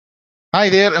Hi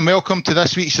there, and welcome to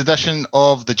this week's edition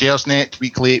of the Gersnet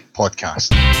Weekly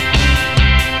Podcast.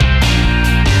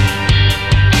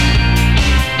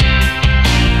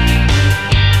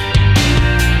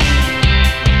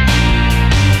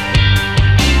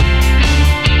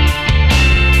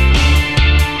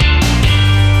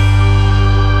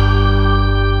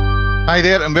 Hi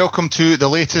there, and welcome to the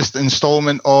latest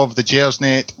instalment of the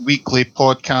Gersnet Weekly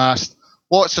Podcast.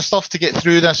 Lots of stuff to get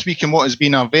through this week in what has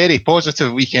been a very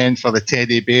positive weekend for the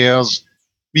Teddy Bears.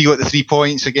 We got the 3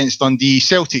 points against Dundee,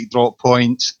 Celtic dropped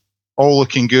points, all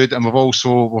looking good, and we've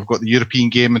got the European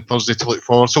game on Thursday to look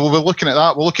forward. So we'll be looking at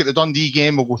that. We'll look at the Dundee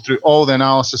game, we'll go through all the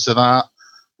analysis of that.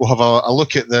 We'll have a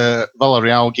look at the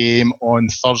Villarreal game on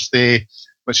Thursday,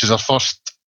 which is our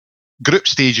first group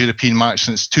stage European match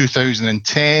since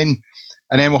 2010.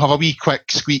 And then we'll have a wee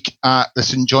quick squeak at the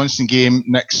St Johnstone game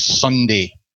next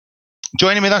Sunday.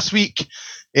 Joining me this week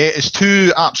is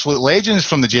two absolute legends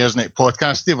from the Gersnet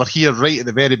podcast. They were here right at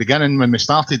the very beginning when we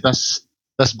started this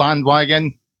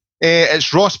bandwagon.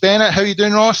 It's Ross Bennett. How are you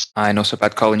doing, Ross? Aye, not so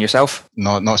bad. Colin, yourself?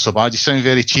 Not so bad. You sound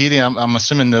very cheery. I'm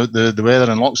assuming the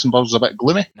weather in Luxembourg's a bit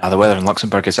gloomy? No, the weather in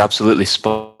Luxembourg is absolutely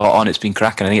spot on. It's been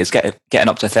cracking. I think it's getting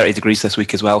up to 30 degrees this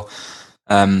week as well.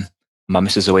 My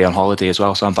missus is away on holiday as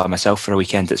well, so I'm by myself for a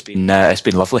weekend. It's been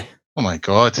lovely. Oh my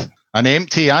God. And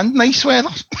empty and nice weather.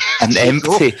 And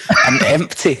empty.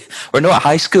 We're not at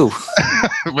high school.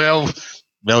 Well,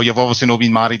 you've obviously not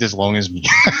been married as long as me.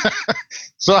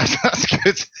 So that's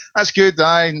good. That's good.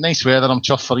 Aye, nice weather. I'm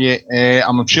chuffed for you.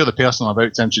 I'm sure the person I'm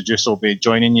about to introduce will be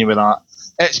joining you with that.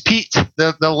 It's Pete,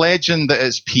 the legend that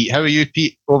is Pete. How are you,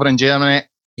 Pete, over in Germany?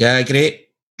 Yeah, great.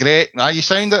 You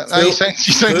sound it. You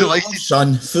sound delighted.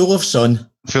 Full of sun.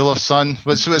 Full of sun.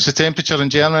 What's the temperature in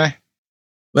Germany?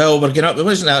 Well, we're getting up. It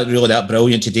wasn't really that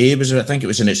brilliant today. I think it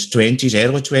was in its 20s,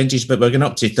 early 20s, but we're getting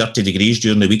up to 30 degrees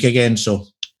during the week again. So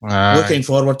looking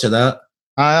forward to that.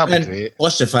 That'd be great.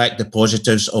 Plus the fact, the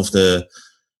positives of the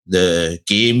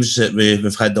games that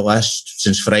we've had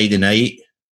since Friday night.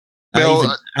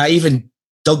 Well, I even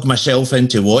dug myself in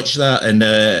to watch that, and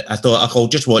I thought I'll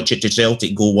just watch it to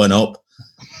Celtic go 1-up,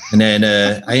 and then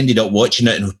I ended up watching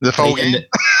it. And the full game.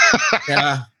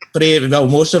 Yeah.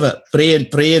 Most of it.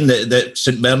 Praying that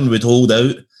St Mirren would hold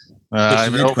out,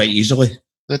 which did quite easily.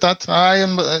 They did.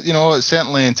 And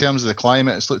certainly in terms of the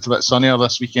climate, it's looked a bit sunnier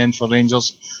this weekend for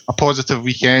Rangers. A positive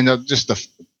weekend. Just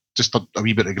a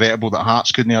wee bit regrettable that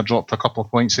Hearts couldn't have dropped a couple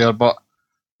of points there, but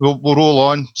we'll roll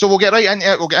on. So we'll get right into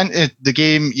it. We'll get into the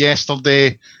game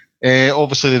yesterday.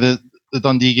 Obviously, the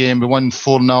Dundee game, we won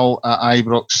 4-0 at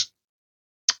Ibrox.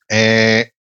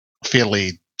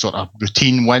 Fairly sort of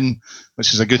routine win,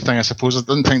 which is a good thing, I suppose. I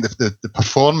didn't think that the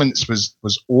performance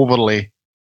was overly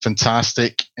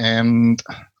fantastic. And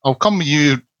I'll come with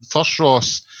you first,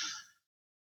 Ross.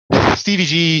 Stevie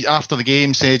G, after the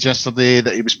game, said yesterday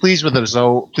that he was pleased with the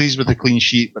result, pleased with the clean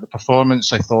sheet, but the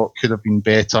performance, I thought, could have been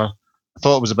better. I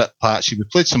thought it was a bit patchy. We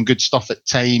played some good stuff at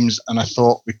times, and I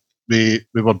thought we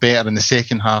were better in the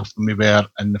second half than we were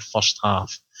in the first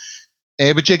half.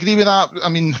 Would you agree with that? I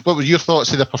mean, what were your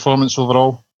thoughts of the performance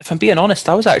overall? If I'm being honest,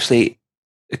 I was actually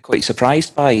quite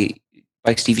surprised by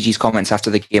Stevie G's comments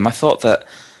after the game. I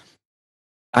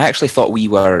actually thought we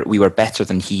were better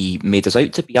than he made us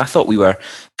out to be. I thought we were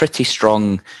pretty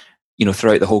strong,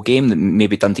 throughout the whole game.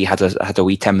 Maybe Dundee had a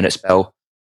wee 10-minute spell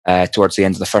towards the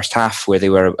end of the first half where they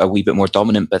were a wee bit more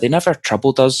dominant, but they never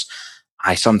troubled us.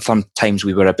 Sometimes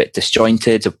we were a bit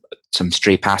disjointed, some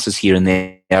stray passes here and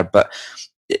there, but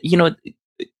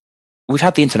we've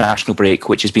had the international break,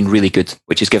 which has been really good,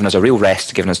 which has given us a real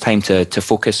rest, given us time to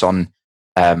focus on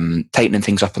tightening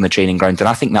things up on the training ground, and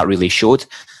I think that really showed.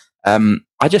 I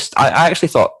actually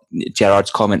thought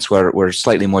Gerrard's comments were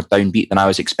slightly more downbeat than I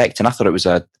was expecting. I thought it was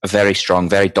a very strong,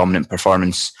 very dominant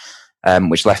performance,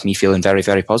 which left me feeling very,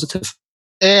 very positive.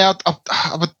 I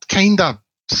would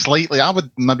I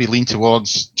would maybe lean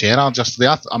towards Gerrard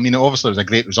yesterday. I mean, obviously it was a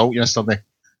great result yesterday.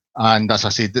 And as I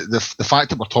said, the fact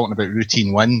that we're talking about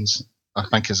routine wins, I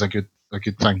think is a good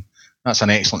thing. That's an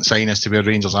excellent sign as to where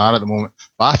Rangers are at the moment.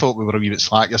 But I thought we were a wee bit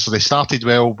slack yesterday. Started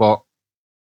well, but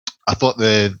I thought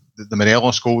the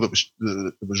Morelos goal that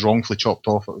was wrongfully chopped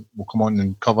off, we'll come on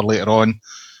and cover later on.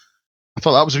 I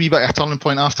thought that was a wee bit of a turning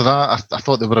point after that. I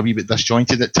thought they were a wee bit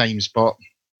disjointed at times, but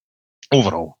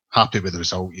overall, happy with the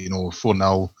result.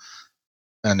 4-0,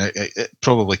 and it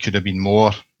probably could have been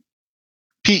more.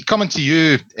 Pete, coming to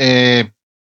you, the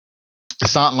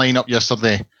starting lineup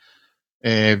yesterday,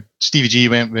 Stevie G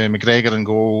went with McGregor in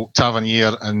goal,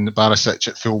 Tavernier and Barisic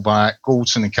at full back,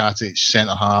 Goldson and Katic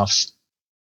centre halves,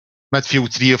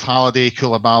 midfield three of Halliday,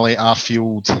 Koulibaly,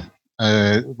 Arfield,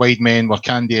 wide men were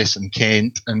Candias and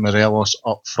Kent, and Morelos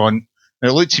up front. And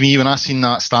it looked to me, when I seen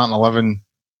that starting 11,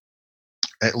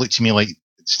 it looked to me like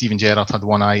Steven Gerrard had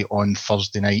one eye on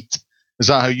Thursday night. Is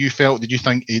that how you felt? Did you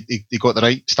think he got the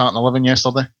right starting 11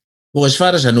 yesterday? Well, as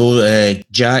far as I know,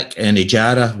 Jack and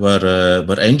Ijara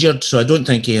were injured, so I don't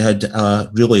think he had a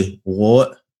really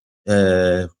lot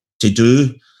to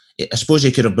do. I suppose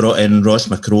he could have brought in Ross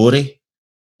McCrory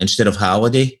instead of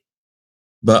Halliday,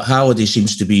 but Halliday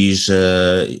seems to be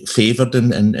favoured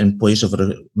in place of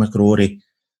McCrory.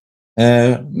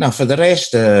 Now, for the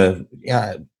rest,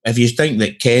 if you think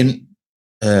that Kent,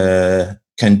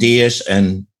 Candeias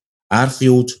and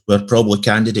Arfield were probably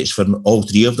candidates for, all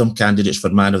three of them candidates for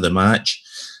man of the match,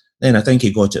 then I think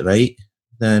he got it right.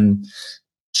 Then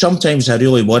sometimes I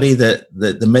really worry that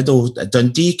the middle,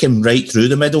 Dundee came right through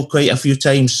the middle quite a few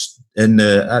times. And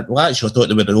actually, I thought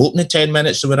they were the opening 10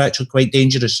 minutes, they were actually quite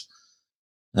dangerous.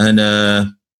 And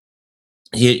a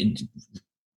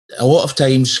lot of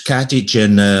times, Katic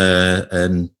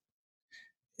and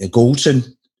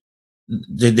Goldson,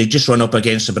 they just run up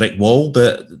against a brick wall,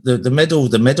 but the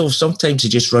middle, sometimes they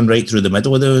just run right through the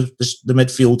middle of the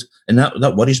midfield, and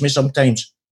that worries me sometimes.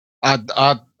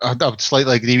 I would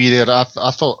slightly agree with you there.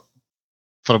 I thought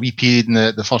for a wee period in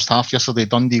the first half yesterday,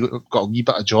 Dundee got a wee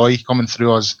bit of joy coming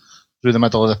through us through the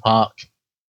middle of the park.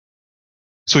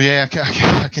 So yeah,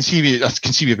 I can see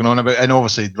what you're going on about, and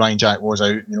obviously Ryan Jack was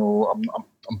out.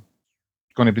 I'm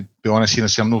going to be honest here and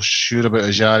say I'm not sure about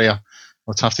Ajaria.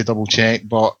 I'll have to double check,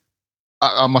 but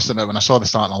I must admit, when I saw the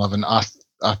starting 11, I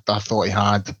thought he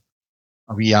had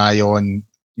a wee eye on,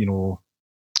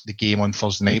 the game on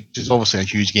Thursday night, which is obviously a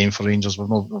huge game for Rangers. We've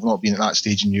not been at that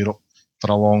stage in Europe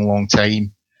for a long, long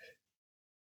time.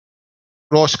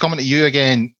 Ross, coming to you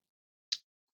again,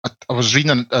 I was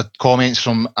reading comments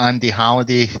from Andy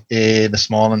Halliday this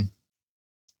morning,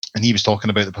 and he was talking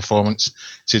about the performance. He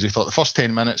said he thought the first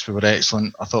 10 minutes we were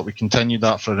excellent. I thought we continued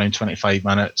that for around 25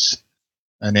 minutes.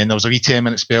 And then there was a wee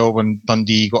 10-minute spell when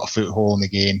Dundee got a foothold in the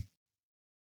game.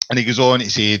 And he goes on to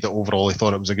say that overall he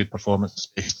thought it was a good performance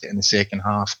in the second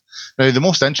half. Now, the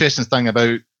most interesting thing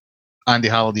about Andy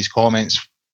Halliday's comments,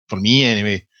 for me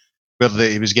anyway, whether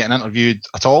he was getting interviewed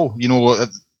at all. There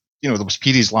was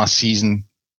periods last season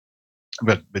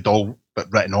where we'd all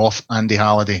but written off Andy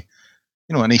Halliday.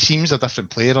 And he seems a different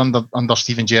player under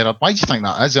Steven Gerrard. Why do you think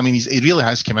that is? I mean, he really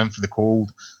has come in for the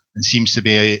cold and seems to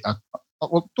be I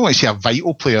don't want to say a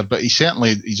vital player, but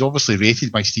he's obviously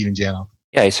rated by Steven Gerrard.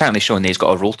 Yeah, he's certainly shown that he's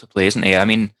got a role to play, isn't he? I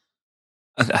mean,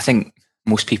 I think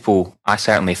most people, I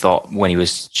certainly thought when he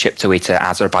was shipped away to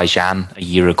Azerbaijan a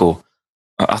year ago,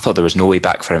 I thought there was no way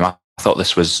back for him. I thought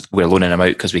we're loaning him out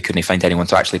because we couldn't find anyone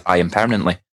to actually buy him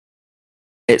permanently.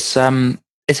 It's an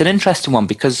interesting one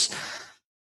because,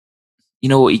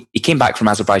 he came back from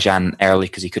Azerbaijan early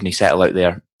because he couldn't settle out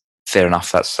there. Fair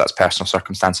enough, that's personal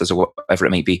circumstances or whatever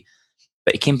it might be.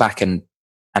 But he came back and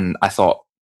I thought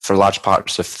for large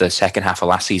parts of the second half of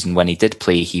last season when he did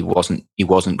play, he wasn't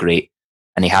great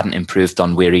and he hadn't improved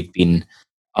on where he'd been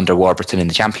under Warburton in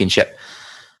the Championship.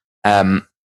 But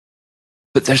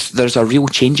there's a real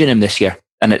change in him this year,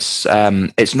 and it's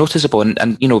noticeable.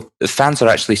 And fans are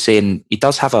actually saying he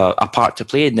does have a part to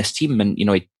play in this team. And he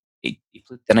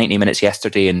played the 90 minutes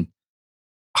yesterday and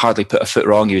hardly put a foot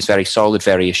wrong. He was very solid,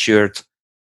 very assured.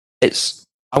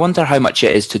 I wonder how much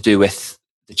it is to do with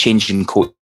the change in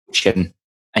coaching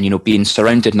and, being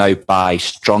surrounded now by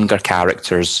stronger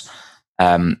characters,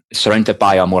 surrounded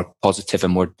by a more positive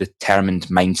and more determined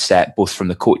mindset, both from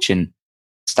the coaching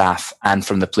staff and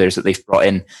from the players that they've brought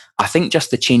in. I think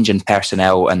just the change in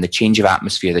personnel and the change of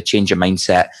atmosphere, the change of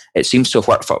mindset, it seems to have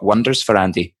worked wonders for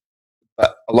Andy.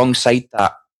 But alongside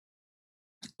that,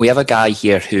 we have a guy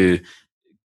here who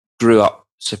grew up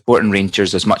supporting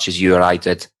Rangers as much as you or I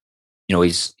did.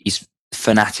 He's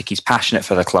fanatic, he's passionate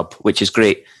for the club, which is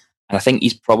great. And I think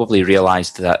he's probably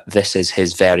realised that this is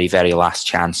his very, very last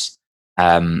chance.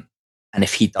 And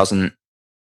if he doesn't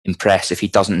impress, if he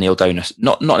doesn't nail down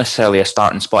not necessarily a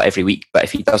starting spot every week, but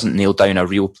if he doesn't nail down a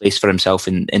real place for himself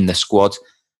in the squad,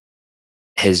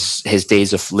 his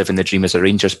days of living the dream as a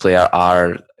Rangers player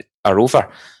are over.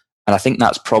 And I think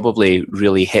that's probably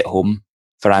really hit home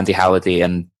for Andy Halliday.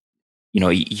 And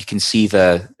you can see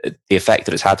the effect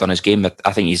that it's had on his game.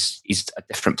 I think he's a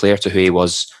different player to who he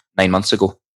was 9 months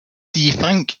ago. Do you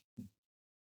think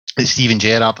that Steven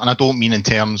Gerrard, and I don't mean in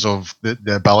terms of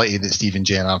the ability that Steven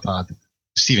Gerrard had.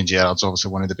 Steven Gerrard's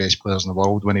obviously one of the best players in the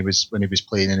world when he was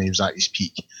playing and he was at his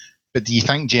peak. But do you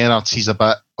think Gerrard sees a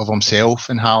bit of himself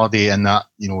in Halliday in that,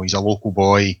 he's a local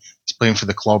boy, he's playing for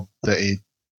the club that he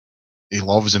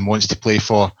loves and wants to play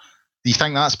for? Do you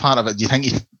think that's part of it? Do you think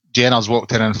Gerrard's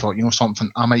walked in and thought, something,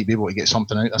 I might be able to get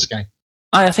something out of this guy?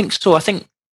 I think so. I think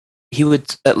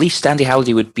at least Andy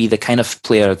Halliday would be the kind of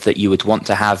player that you would want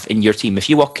to have in your team. If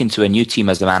you walk into a new team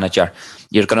as a manager,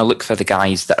 you're going to look for the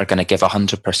guys that are going to give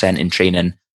 100% in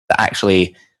training, that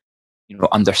actually,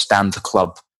 understand the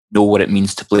club, know what it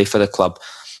means to play for the club.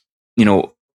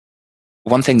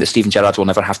 One thing that Steven Gerrard will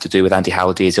never have to do with Andy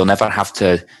Halliday is he'll never have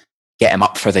to get him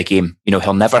up for the game.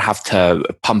 He'll never have to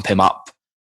pump him up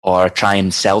or try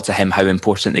and sell to him how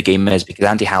important the game is, because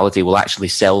Andy Halliday will actually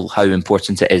sell how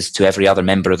important it is to every other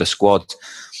member of the squad.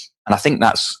 And I think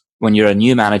that's, when you're a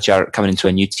new manager coming into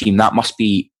a new team, that must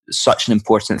be such an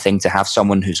important thing, to have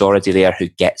someone who's already there, who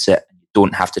gets it, and you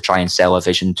don't have to try and sell a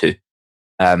vision to.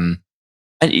 And,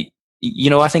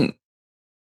 I think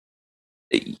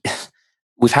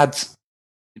we've had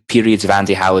periods of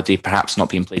Andy Halliday perhaps not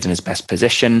being played in his best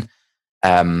position.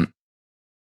 It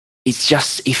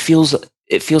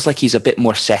feels like he's a bit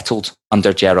more settled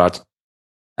under Gerrard.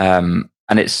 And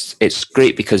it's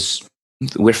great, because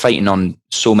we're fighting on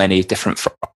so many different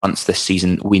fronts this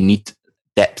season. We need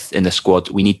depth in the squad.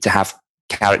 We need to have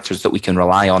characters that we can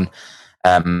rely on,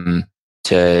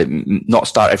 to not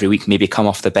start every week, maybe come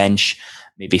off the bench,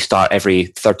 maybe start every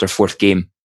third or fourth game,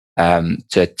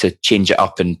 to change it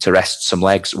up and to rest some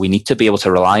legs. We need to be able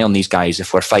to rely on these guys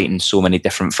if we're fighting so many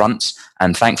different fronts.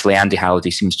 And thankfully, Andy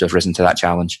Halliday seems to have risen to that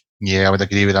challenge. Yeah, I would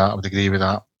agree with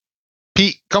that.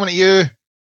 Pete, coming at you,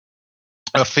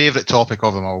 our favourite topic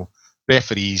of them all,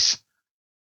 referees.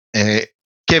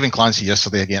 Kevin Clancy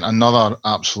yesterday again, another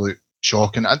absolute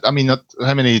shock. And I mean,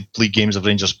 how many league games have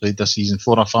Rangers played this season?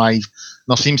 4 or 5.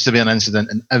 There seems to be an incident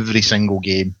in every single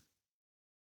game.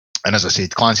 And as I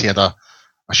said, Clancy had a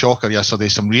shocker yesterday.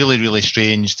 Some really, really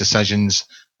strange decisions.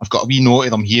 I've got a wee note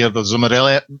of them here. There's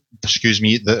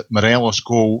the Morelos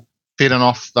goal. Fair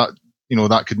enough. That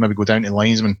that could maybe go down to the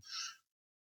linesman.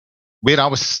 Where I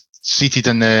was seated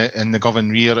in the Govan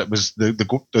rear, it was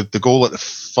the goal at the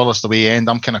furthest away end.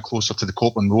 I'm kind of closer to the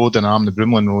Copeland Road than I am the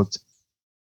Broomlin Road.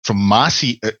 From my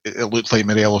seat, it looked like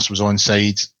Morelos was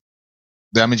onside.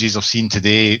 The images I've seen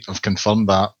today have confirmed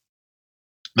that.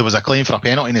 There was a claim for a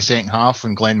penalty in the second half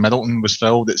when Glenn Middleton was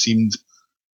fouled. It seemed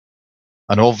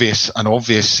an obvious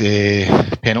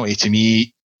penalty to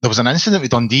me. There was an incident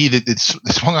with Dundee that they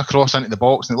swung across into the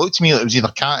box, and it looked to me like it was either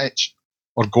Katic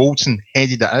or Goldson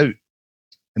headed it out,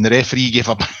 and the referee gave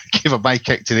a by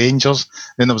kick to Rangers.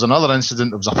 Then there was another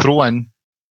incident. There was a throw-in.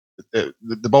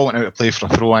 The ball went out of play for a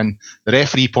throw-in. The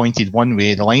referee pointed one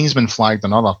way, the linesman flagged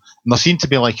another, and there seemed to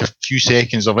be like a few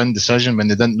seconds of indecision when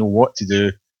they didn't know what to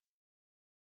do.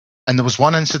 And there was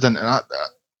one incident, and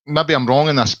maybe I'm wrong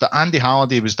in this, but Andy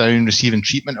Halliday was down receiving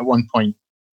treatment at one point.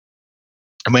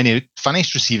 And when he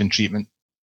finished receiving treatment,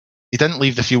 he didn't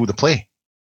leave the field of play.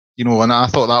 And I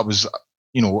thought that was,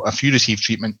 if you receive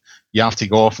treatment, you have to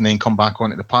go off and then come back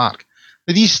onto the park.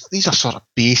 But these are sort of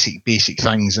basic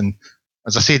things. And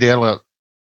as I said earlier,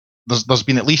 there's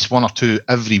been at least one or two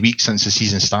every week since the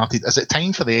season started. Is it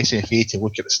time for the SFA to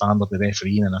look at the standard of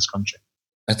refereeing in this country?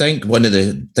 I think one of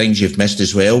the things you've missed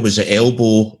as well was the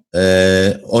elbow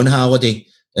on Halliday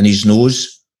in his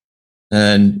nose.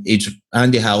 And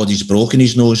Andy Halliday's broken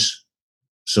his nose.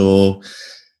 So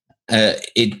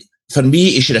for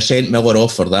me, he should have sent Miller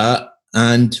off for that.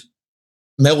 And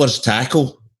Miller's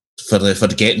tackle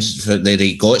that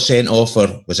he got sent off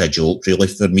for was a joke, really,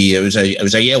 for me. It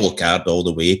was a yellow card all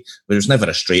the way, but it was never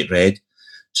a straight red.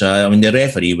 So, I mean, the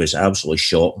referee was absolutely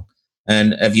shocking.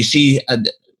 And if you see,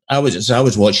 I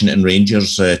was watching it in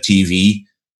Rangers TV,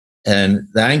 and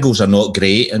the angles are not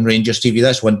great in Rangers TV.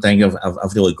 That's one thing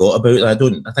I've really got about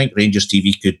it. I think Rangers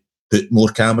TV could put more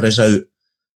cameras out.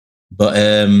 But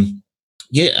I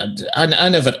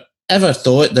never ever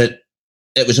thought that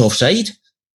it was offside.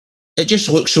 It just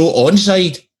looks so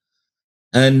onside.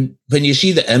 And when you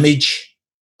see the image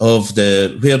of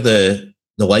where the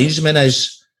linesman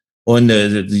is on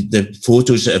the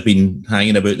photos that have been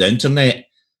hanging about the internet,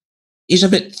 he's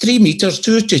about 2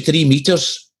 to 3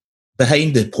 meters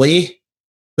behind the play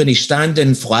when he's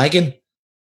standing flagging.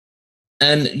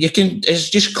 And it's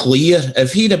just clear.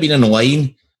 If he'd have been in the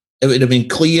line, it would have been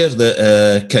clear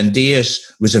that Candeias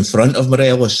was in front of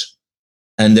Morelos,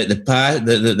 and that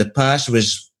the pass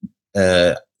was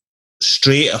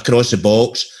straight across the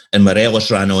box, and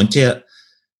Morelos ran onto it.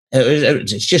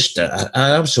 It's just an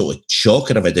absolute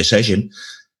shocker of a decision.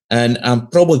 And I'm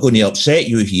probably going to upset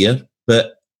you here,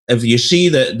 but if you see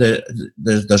that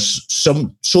there's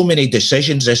so many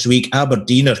decisions this week,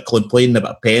 Aberdeen are complaining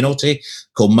about a penalty,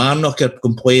 Kilmarnock are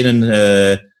complaining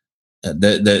that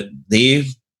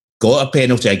they've got a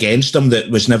penalty against them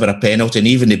that was never a penalty, and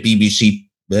even the BBC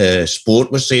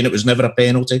Sport was saying it was never a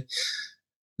penalty.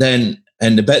 Then,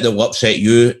 and the bit that will upset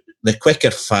you, the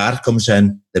quicker VAR comes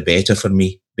in, the better for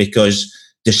me. because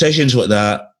decisions like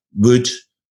that would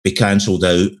be cancelled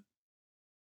out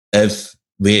if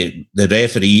the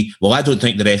referee. Well, I don't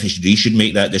think the referee should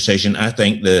make that decision. I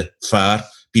think the VAR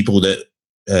people that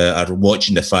are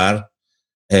watching the VAR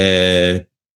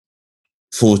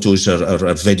photos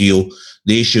or video,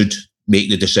 they should make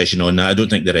the decision on that. I don't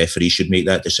think the referee should make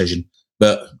that decision.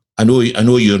 But I know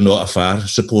you're not a VAR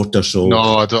supporter, so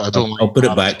no, I don't. I'll put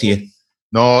it back to you.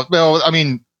 No, well, I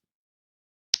mean,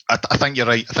 I think you're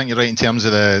right. I think you're right in terms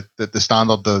of the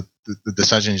standard, the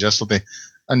decisions yesterday,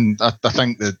 and I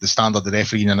think the standard of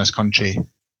refereeing in this country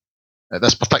at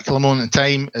this particular moment in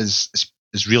time is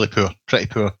really poor, pretty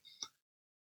poor.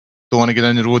 Don't want to go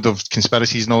down the road of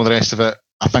conspiracies and all the rest of it.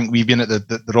 I think we've been at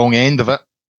the wrong end of it,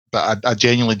 but I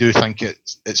genuinely do think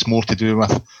it's more to do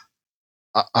with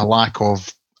a lack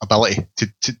of ability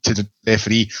to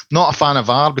referee. Not a fan of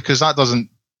VAR because that doesn't.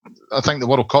 I think the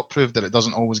World Cup proved that it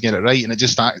doesn't always get it right, and it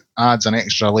just adds an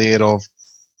extra layer of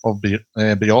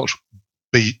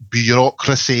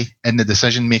bureaucracy in the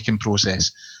decision-making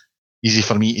process. Easy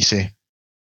for me to say.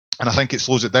 And I think it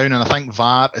slows it down, and I think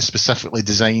VAR is specifically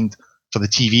designed for the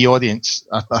TV audience.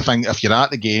 I think if you're at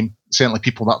the game, certainly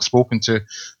people that I've spoken to,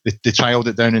 they trialled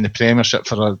it down in the Premiership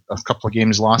for a couple of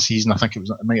games last season. I think it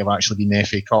might have actually been the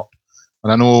FA Cup.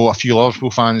 And I know a few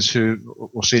Liverpool fans who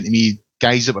were saying to me,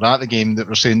 guys that were at the game, that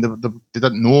were saying they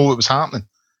didn't know what was happening.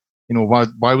 You know, why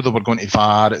they were going to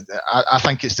VAR. I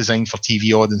think it's designed for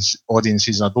TV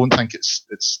audiences. I don't think it's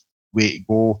the way to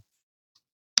go.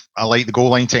 I like the goal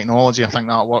line technology. I think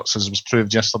that works, as was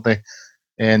proved yesterday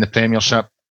in the Premiership.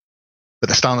 But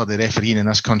the standard of refereeing in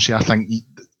this country, I think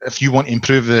if you want to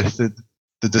improve the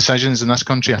decisions in this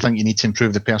country, I think you need to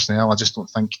improve the personnel. I just don't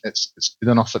think it's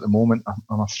good enough at the moment,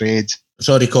 I'm afraid.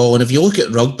 Sorry, Colin, if you look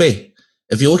at rugby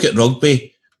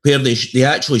where they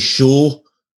actually show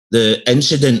the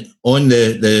incident on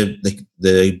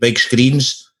the big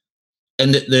screens,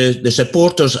 and the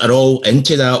supporters are all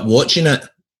into that, watching it,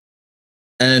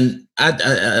 and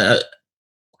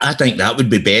I think that would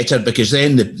be better, because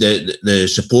then the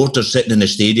supporters sitting in the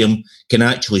stadium can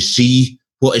actually see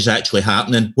what is actually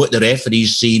happening, what the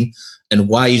referee's seen, and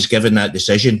why he's given that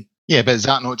decision. Yeah, but is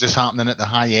that not just happening at the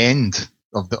high end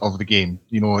of the game?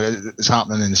 You know, it's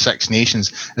happening in the Six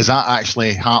Nations. Is that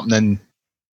actually happening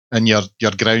in your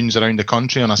grounds around the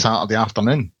country on a Saturday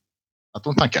afternoon? I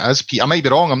don't think it is, Pete. I might be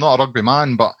wrong. I'm not a rugby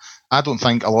man, but I don't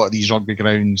think a lot of these rugby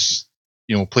grounds,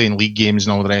 you know, playing league games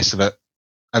and all the rest of it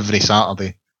every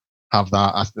Saturday, have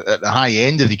that at the high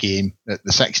end of the game, at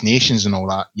the Six Nations and all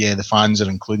that. Yeah, the fans are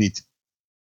included.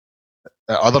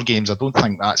 At other games, I don't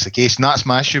think that's the case, and that's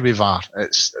my issue with VAR.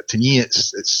 To me,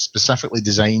 it's specifically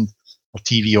designed for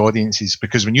TV audiences,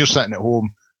 because when you're sitting at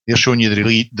home, they're showing you the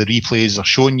replays, they're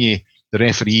showing you the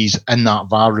referees in that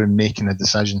VAR room making a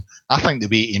decision. I think the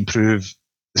way to improve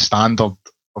the standard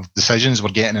of decisions we're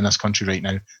getting in this country right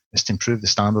now is to improve the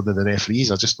standard of the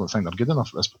referees. I just don't think they're good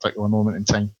enough at this particular moment in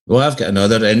time. Well, I've got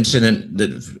another incident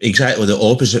that exactly the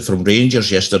opposite from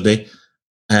Rangers yesterday.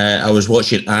 I was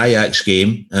watching Ajax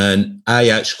game, and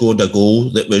Ajax scored a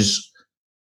goal that was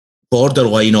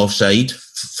borderline offside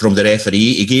from the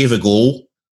referee. He gave a goal,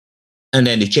 and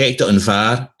then he checked it on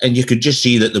VAR, and you could just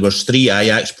see that there was 3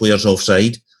 Ajax players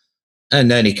offside,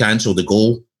 and then he cancelled the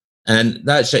goal. And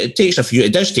that's it.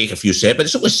 It does take a few seconds, but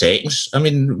it's only seconds. I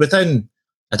mean, within,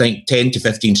 I think, 10 to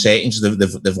 15 seconds,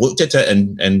 they've looked at it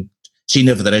and seen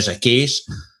if there is a case.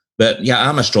 But yeah,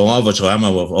 I'm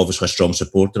obviously a strong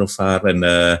supporter of VAR, and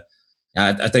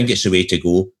I think it's the way to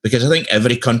go, because I think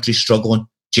every country's struggling.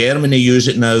 Germany use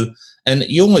it now, and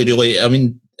you only really, I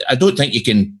mean, I don't think you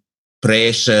can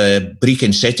press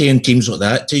Brecon City and teams like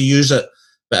that to use it,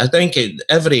 but I think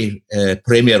every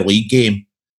Premier League game,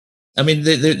 I mean,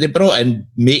 they brought in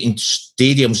making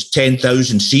stadiums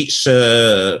 10,000 seats,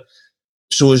 so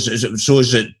as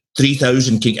that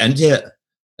 3,000 can get into it.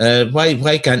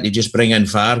 Why can't they just bring in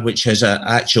VAR, which has an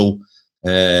actual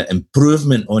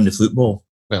improvement on the football?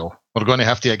 Well, we're going to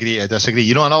have to agree to disagree.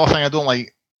 You know, another thing I don't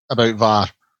like about VAR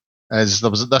is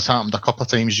this happened a couple of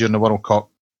times during the World Cup,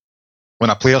 when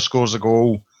a player scores a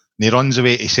goal and he runs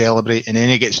away to celebrate, and then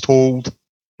he gets told,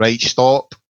 right,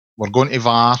 stop, we're going to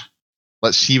VAR.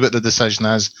 Let's see what the decision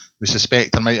is. We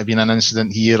suspect there might have been an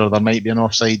incident here, or there might be an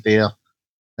offside there.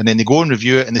 And then they go and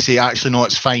review it, and they say, actually, no,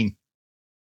 it's fine.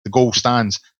 The goal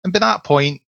stands. And by that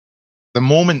point, the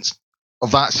moment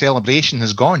of that celebration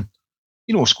has gone.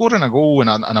 You know, scoring a goal in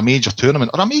a major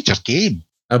tournament or a major game.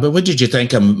 But what did you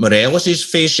think of Morelos'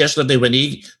 face yesterday when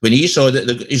he saw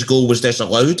that his goal was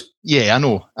disallowed? Yeah, I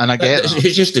know. And I get it.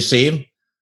 It's just the same.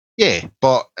 Yeah,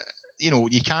 but, you know,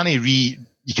 you can't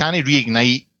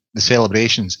reignite the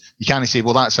celebrations. You can't say,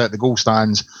 well, that's it, the goal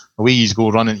stands, away you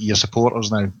go running to your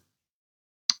supporters now.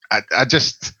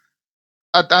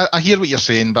 I hear what you're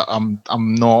saying, but I'm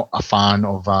not a fan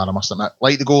of VAR, I must admit.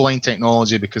 Like the goal line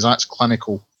technology, because that's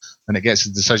clinical and it gets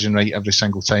the decision right every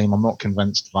single time. I'm not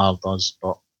convinced VAR does,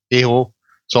 but hey-ho,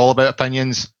 it's all about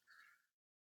opinions.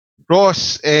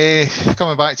 Ross,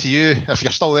 coming back to you, if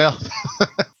you're still there.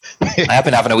 I have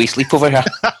been having a wee sleep over here.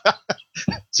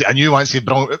 See, I knew once he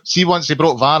brought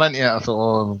VAR into it, I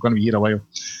thought, oh, we're going to be here a while.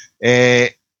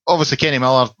 Obviously, Kenny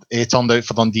Miller turned out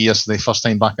for Dundee yesterday, first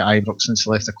time back at Ibrox since he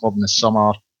left the club in the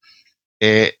summer.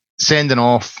 Sending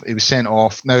off, he was sent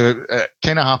off. Now, it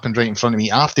kind of happened right in front of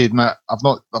me. I have to admit, I've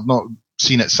not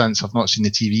seen it since. I've not seen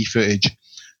the TV footage.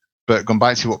 But going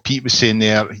back to what Pete was saying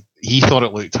there, he thought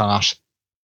it looked harsh.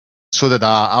 So did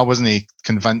I. I wasn't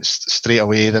convinced straight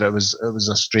away that it was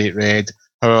a straight red.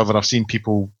 However, I've seen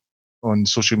people on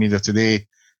social media today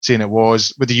saying it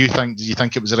was. What do you think? Did you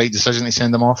think it was the right decision to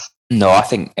send him off? No, I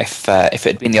think if it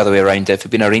had been the other way around, if it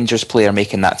had been a Rangers player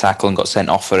making that tackle and got sent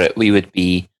off for it, we would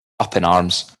be up in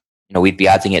arms. You know, we'd be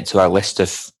adding it to our list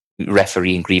of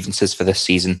refereeing grievances for this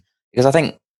season, because I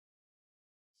think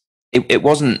it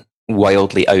wasn't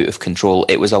wildly out of control.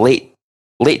 It was a late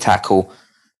tackle.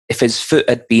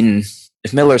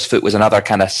 If Miller's foot was another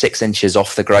kind of 6 inches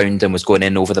off the ground and was going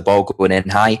in over the ball, going in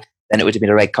high, then it would have been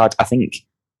a red card. I think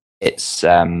it's.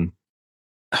 I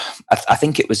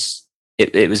think it was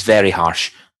very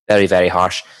harsh, very, very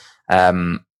harsh.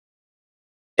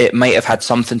 It might have had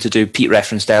something to do. Pete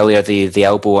referenced earlier the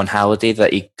elbow on Halliday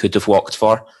that he could have walked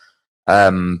for.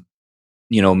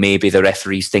 Maybe the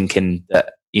referee's thinking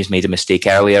that he's made a mistake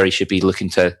earlier. He should be looking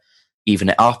to even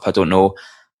it up. I don't know.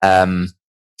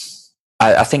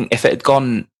 I think if it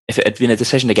had been a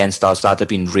decision against us, I'd have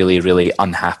been really, really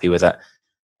unhappy with it.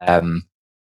 And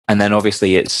then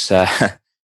obviously it's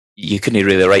you couldn't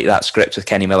really write that script with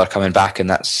Kenny Miller coming back, and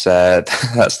that's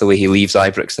the way he leaves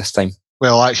Ibrox this time.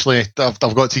 Well, actually, I've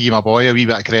got to give my boy a wee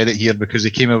bit of credit here, because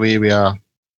he came away with a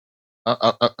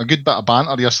good bit of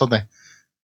banter yesterday.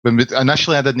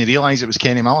 Initially, I didn't realise it was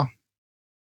Kenny Miller,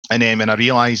 and then when I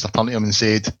realised, I turned to him and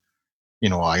said,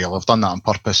 he'll have done that on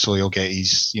purpose, so he'll get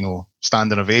his,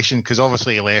 standing ovation, because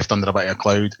obviously he left under a bit of a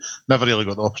cloud, never really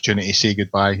got the opportunity to say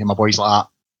goodbye, and my boy's like,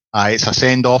 it's a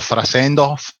send-off for a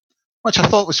send-off, which I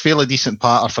thought was fairly decent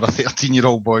patter for a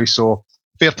 13-year-old boy, so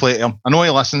fair play to him. I know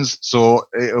he listens, so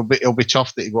he'll be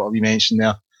chuffed that he got to be mentioned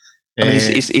there. I mean,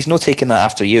 he's not taking that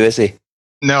after you, is he?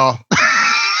 No.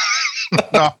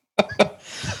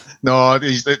 No, I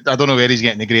don't know where he's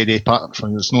getting the grade A pattern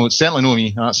from. It's certainly not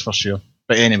me, that's for sure.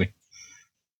 But anyway.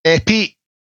 Pete,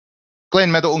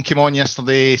 Glenn Middleton came on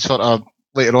yesterday, sort of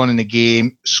later on in the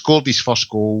game, scored his first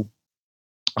goal.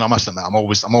 And I must admit, I'm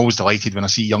always delighted when I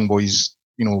see young boys,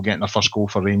 getting their first goal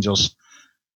for Rangers.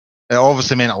 It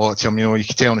obviously meant a lot to him. You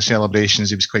could tell in the celebrations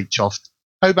he was quite chuffed.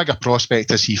 How big a prospect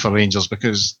is he for Rangers?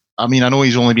 Because I know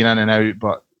he's only been in and out,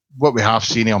 but what we have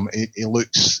seen him, he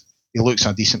looks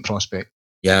a decent prospect.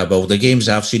 Yeah, well, the games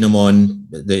I've seen him on,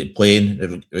 playing,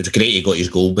 it was great he got his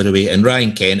goal, by the way. And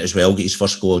Ryan Kent as well, got his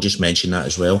first goal. I'll just mention that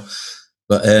as well.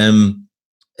 But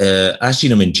I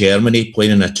seen him in Germany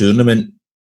playing in a tournament.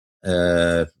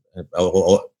 A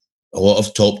lot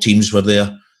of top teams were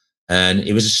there. And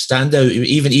it was a standout,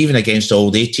 even against all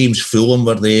the teams. Fulham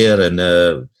were there, and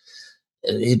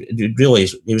it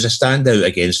was a standout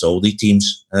against all the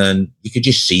teams. And you could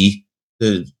just see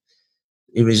it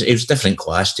was different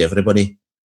class to everybody.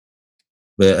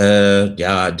 But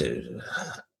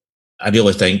I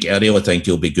really think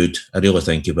he'll be good. I really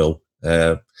think he will.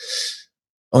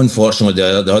 Unfortunately,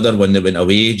 the other one that went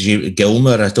away,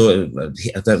 Gilmour, I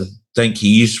think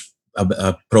he's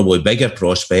a probably bigger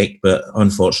prospect, but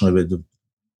unfortunately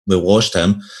we lost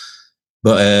him.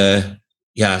 But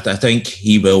I think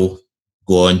he will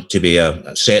go on to be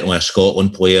certainly a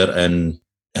Scotland player and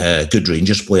a good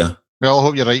Rangers player. Well, I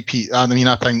hope you're right, Pete. I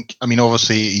think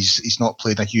obviously he's not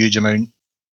played a huge amount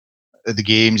of the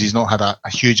games. He's not had a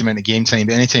huge amount of game time,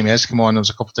 but anytime he has come on, there was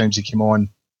a couple of times he came on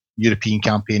European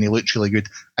campaign, he looked really good.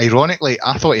 Ironically,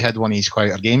 I thought he had one of his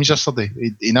quieter games yesterday.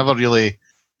 He never really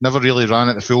ran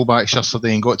at the fullbacks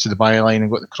yesterday and got to the byline and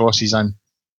got the crosses in.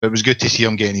 But it was good to see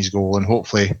him getting his goal, and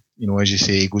hopefully, as you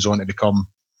say, he goes on to become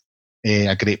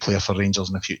a great player for Rangers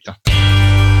in the future.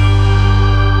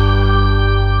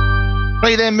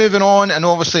 Right then, moving on, and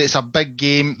obviously it's a big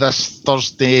game this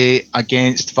Thursday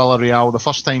against Villarreal. The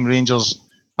first time Rangers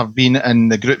have been in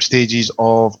the group stages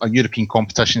of a European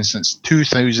competition since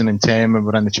 2010 when we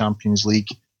were in the Champions League.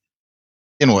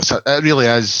 It really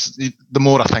is. The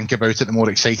more I think about it, the more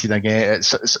excited I get.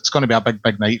 It's going to be a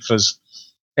big night for us.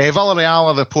 Villarreal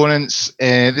are the opponents.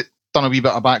 done a wee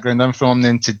bit of background info on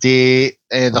them today.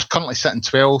 They're currently sitting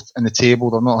 12th in the table.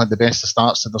 They've not had the best of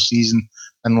starts to their season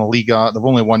in La Liga. They've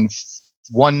only won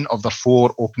one of their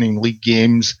 4 opening league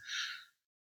games.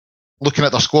 Looking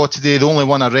at their squad today, the only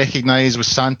one I recognise was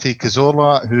Santi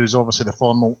Cazorla, who's obviously the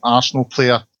former Arsenal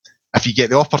player. If you get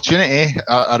the opportunity,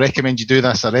 I recommend you do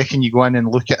this. I reckon you go in and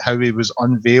look at how he was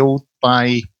unveiled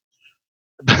by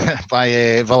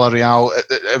Villarreal.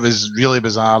 It was really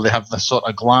bizarre. They have this sort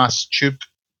of glass tube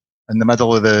in the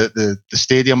middle of the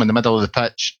stadium, in the middle of the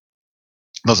pitch.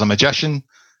 There's a magician.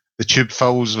 The tube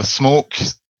fills with smoke.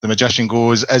 The magician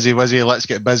goes, "Izzy wizzy, let's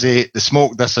get busy." The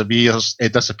smoke disappears.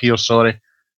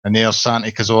 And there's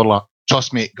Santi Cazorla.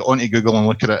 Trust me, go onto Google and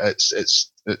look at it.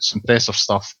 It's impressive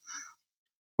stuff.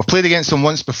 We've played against them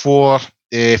once before.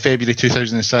 February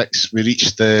 2006, we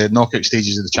reached the knockout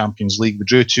stages of the Champions League. We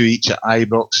drew 2 each at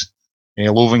Ibrox.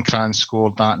 Lovenkrands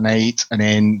scored that night, and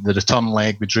then the return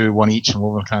leg we drew 1 each, and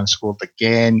Lovenkrands scored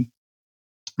again.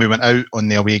 We went out on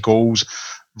the away goals.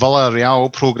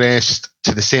 Villarreal progressed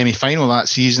to the semi-final that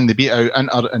season. They beat out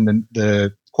Inter in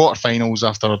the quarter-finals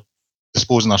after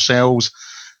disposing ourselves,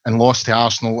 and lost to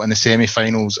Arsenal in the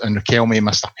semi-finals, and Riquelme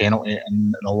missed a penalty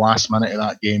in the last minute of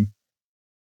that game.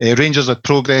 Rangers had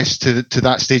progressed to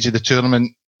that stage of the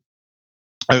tournament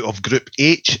out of Group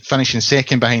H, finishing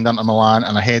second behind Inter Milan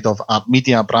and ahead of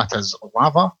Armedia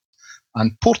Bratislava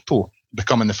and Porto,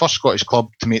 becoming the first Scottish club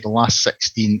to make the last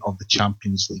 16 of the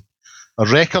Champions League. A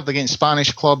record against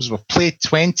Spanish clubs: we've played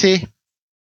 20,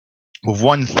 we've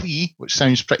won 3, which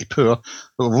sounds pretty poor,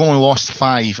 but we've only lost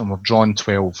 5 and we've drawn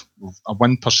 12, with a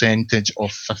win percentage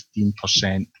of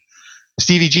 15%.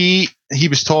 Stevie G, he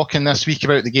was talking this week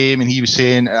about the game, and he was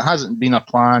saying it hasn't been a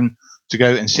plan to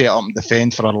go out and set up and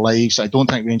defend for our lives. I don't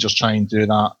think Rangers try and do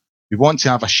that. We want to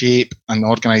have a shape and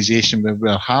organisation where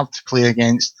we're hard to play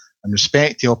against and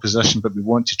respect the opposition, but we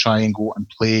want to try and go and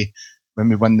play when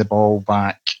we win the ball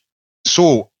back.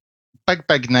 So,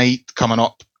 big night coming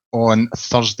up on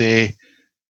Thursday.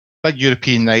 Big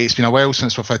European night. It's been a while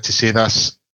since we've had to say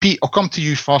this. Pete, I'll come to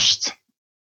you first.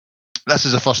 This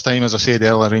is the first time, as I said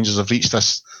earlier, Rangers have reached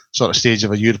this sort of stage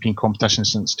of a European competition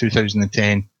since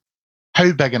 2010.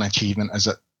 How big an achievement is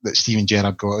it that Steven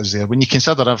Gerrard got us there? When you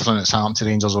consider everything that's happened to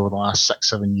Rangers over the last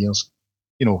 6-7 years,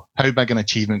 you know, how big an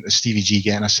achievement is Stevie G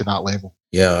getting us to that level?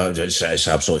 Yeah, it's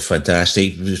absolutely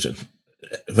fantastic.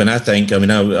 When I think, I mean,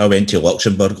 I went to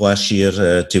Luxembourg last year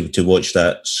to watch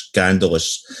that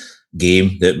scandalous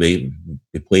game that we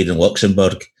played in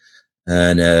Luxembourg,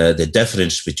 and the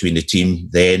difference between the team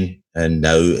then and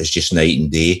now is just night and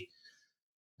day.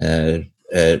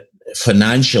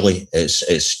 Financially,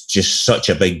 it's just such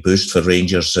a big boost for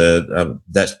Rangers.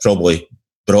 That's probably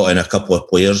brought in a couple of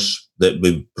players that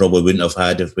we probably wouldn't have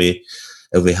had if we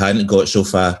hadn't got so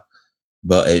far.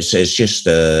 But it's just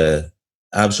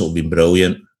absolutely been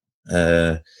brilliant,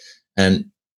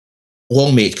 and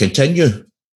long may it continue.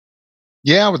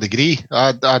 Yeah, I would agree.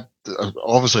 I'd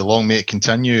obviously long may it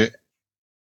continue.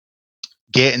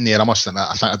 Getting there, I must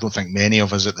admit, I don't think many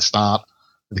of us at the start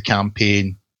of the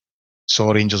campaign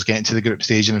saw Rangers getting to the group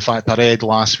stage. And in fact, I read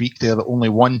last week there that only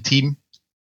one team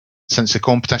since the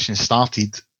competition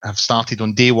started have started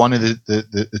on day one of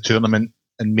the tournament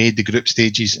and made the group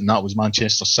stages, and that was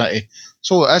Manchester City.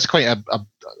 So it's quite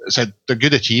a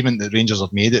good achievement that Rangers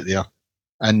have made it there.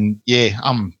 And yeah,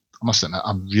 I must admit,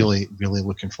 I'm really, really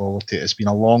looking forward to it. It's been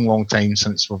a long time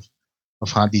since we've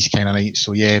had these kind of nights.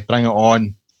 So yeah, bring it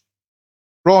on.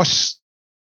 Ross,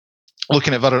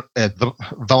 looking at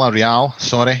Villarreal,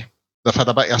 they've had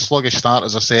a bit of a sluggish start,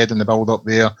 as I said, in the build-up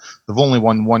there. They've only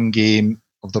won 1 game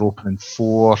of their opening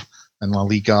 4 in La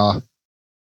Liga.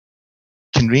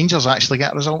 Can Rangers actually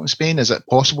get a result in Spain? Is it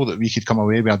possible that we could come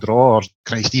away with a draw, or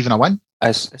Christ, even a win?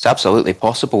 It's absolutely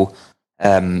possible.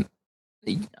 You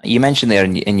mentioned there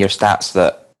in your stats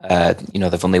that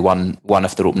they've only won 1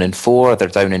 of their opening 4. They're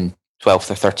down in 12th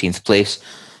or 13th place.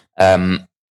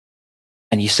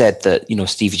 And you said that,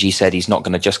 Stevie G said he's not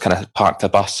going to just kind of park the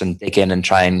bus and dig in and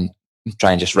try and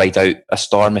just ride out a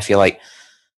storm, if you like.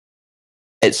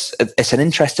 It's an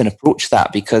interesting approach,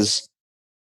 that, because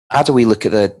how do we look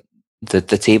at the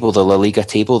table, the La Liga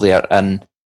table there, and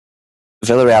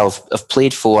Villarreal have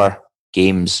played 4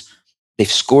 games. They've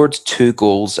scored 2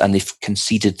 goals and they've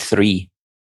conceded 3.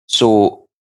 So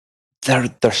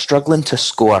they're struggling to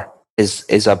score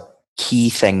is a key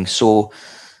thing. So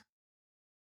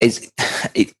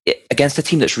against a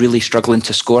team that's really struggling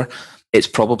to score, it's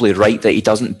probably right that he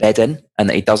doesn't bed in and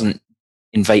that he doesn't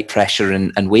invite pressure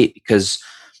and wait, because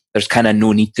there's kind of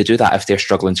no need to do that if they're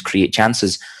struggling to create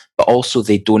chances. But also,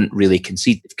 they don't really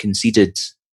concede. They've conceded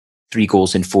 3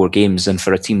 goals in 4 games, and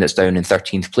for a team that's down in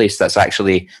 13th place,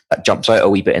 that jumps out a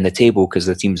wee bit in the table because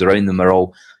the teams around them are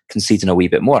all conceding a wee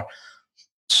bit more.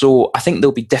 So I think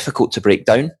they'll be difficult to break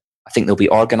down. I think they'll be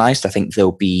organised. I think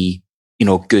they'll be,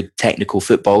 good technical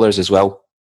footballers as well,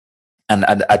 and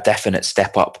a definite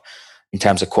step up in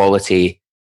terms of quality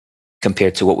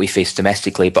compared to what we face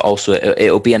domestically. But also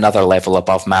it'll be another level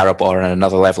above Maribor and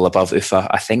another level above Ufa,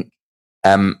 I think.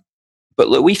 But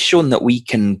look, we've shown that we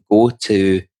can go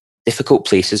to difficult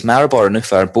places. Maribor and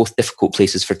Ufa are both difficult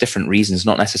places for different reasons,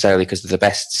 not necessarily because they're the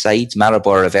best sides. Maribor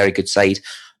are a very good side.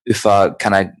 Ufa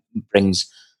kind of brings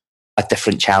a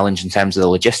different challenge in terms of the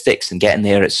logistics and getting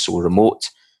there. It's so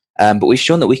remote. But we've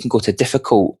shown that we can go to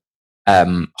difficult,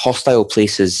 hostile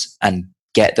places and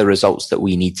get the results that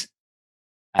we need.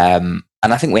 And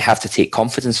I think we have to take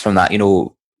confidence from that.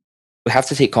 We have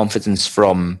to take confidence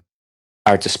from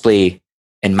our display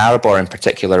in Maribor in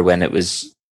particular, when it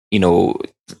was,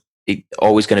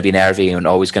 always going to be nervy and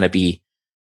always going to be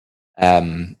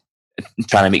trying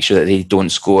to make sure that they don't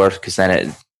score, because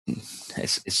then it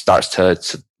starts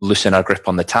to loosen our grip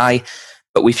on the tie.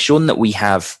 But we've shown that we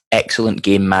have excellent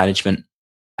game management.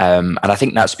 And I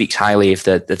think that speaks highly of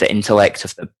the intellect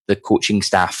of the coaching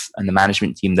staff and the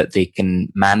management team, that they can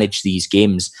manage these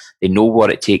games. They know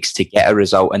what it takes to get a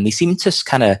result, and they seem to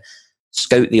kind of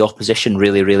scout the opposition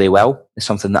really, really well. It's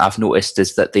something that I've noticed,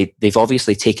 is that they've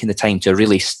obviously taken the time to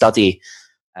really study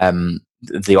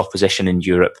the opposition in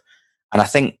Europe. And I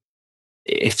think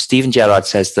if Steven Gerrard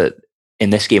says that in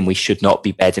this game we should not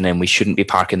be bedding in, we shouldn't be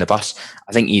parking the bus,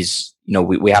 I think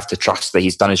we have to trust that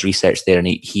he's done his research there, and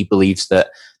he believes that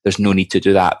there's no need to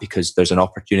do that, because there's an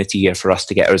opportunity here for us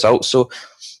to get a result. So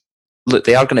look,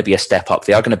 they are going to be a step up.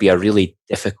 They are going to be a really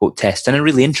difficult test, and a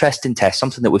really interesting test,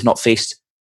 something that we've not faced.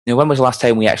 When was the last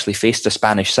time we actually faced a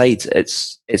Spanish side?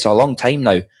 It's a long time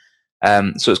now.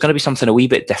 So it's going to be something a wee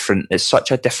bit different. It's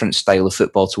such a different style of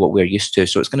football to what we're used to.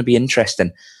 So it's going to be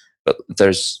interesting. But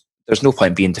there's no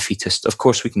point being defeatist. Of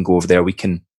course we can go over there. We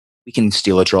can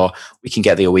steal a draw. We can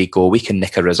get the away goal. We can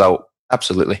nick a result.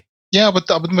 Absolutely. Yeah, but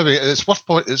maybe it's worth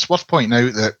pointing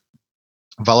out that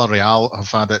Villarreal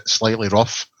have had it slightly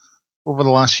rough over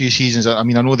the last few seasons. I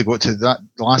mean, I know they got to that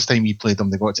the last time we played them.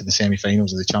 They got to the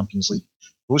semi-finals of the Champions League.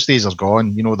 Those days are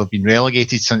gone. They've been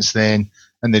relegated since then,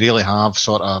 and they really have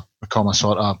sort of become a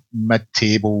sort of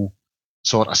mid-table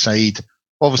sort of side.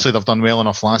 Obviously, they've done well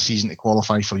enough last season to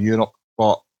qualify for Europe,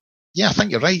 but yeah, I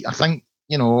think you're right. I think,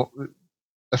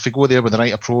 if we go there with the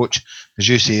right approach, as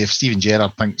you say, if Steven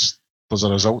Gerrard thinks there's a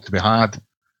result to be had,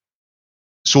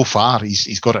 so far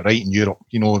he's got it right in Europe.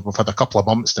 We've had a couple of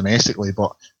bumps domestically,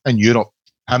 but in Europe,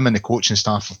 him and the coaching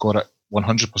staff have got it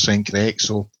 100% correct.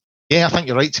 So yeah, I think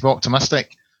you're right to be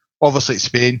optimistic. Obviously, it's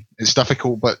Spain. It's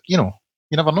difficult, but you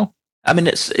never know. I mean,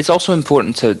 it's also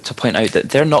important to point out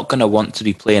that they're not going to want to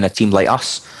be playing a team like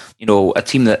us. A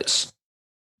team that's,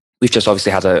 we've just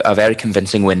obviously had a very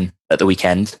convincing win at the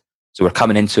weekend, so we're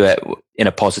coming into it in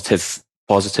a positive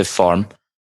form.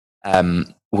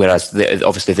 Whereas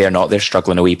they're not. They're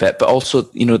struggling a wee bit, but also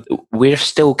we're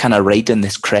still kind of riding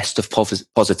this crest of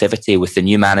positivity with the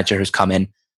new manager who's come in.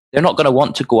 They're not going to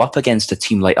want to go up against a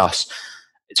team like us.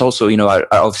 It's also,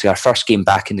 obviously our first game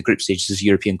back in the group stages of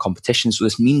European competition, so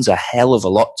this means a hell of a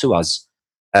lot to us.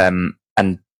 And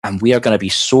we are going to be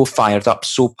so fired up,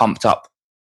 so pumped up.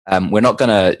 We're not going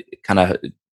to kind of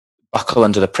buckle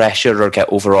under the pressure or get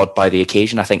overawed by the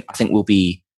occasion. I think we'll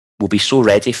be so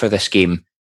ready for this game,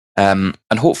 and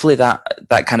hopefully that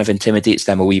kind of intimidates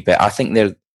them a wee bit. I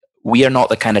think we are not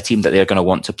the kind of team that they're going to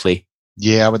want to play.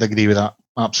 Yeah, I would agree with that.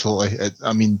 Absolutely.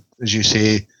 I mean, as you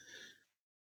say,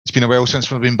 it's been a while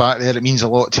since we've been back there. It means a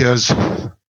lot to us.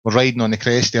 We're riding on the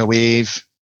crest of a wave,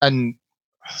 and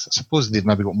I suppose they've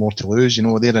maybe got more to lose.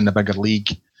 They're in the bigger league.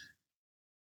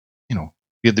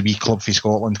 We're the wee club for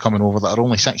Scotland coming over that are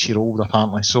only 6-year-old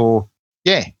apparently. So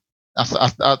yeah,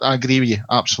 I agree with you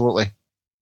absolutely.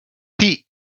 Pete,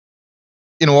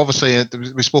 obviously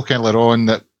we spoke earlier on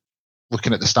that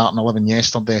looking at the starting 11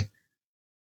 yesterday,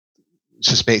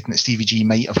 suspecting that Stevie G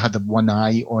might have had one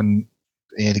eye on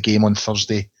the game on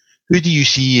Thursday. Who do you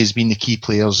see as being the key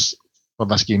players for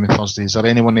this game on Thursday? Is there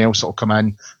anyone else that will come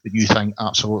in that you think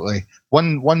absolutely?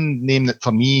 One name that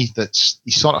for me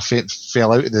he sort of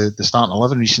fell out of the starting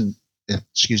 11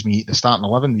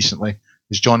 recently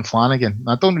is John Flanagan.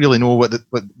 I don't really know what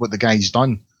the guy's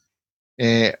done,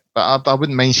 but I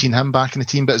wouldn't mind seeing him back in the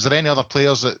team. But is there any other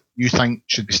players that you think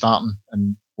should be starting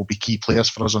and will be key players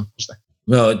for us on Thursday?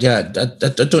 Well, yeah,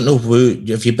 I don't know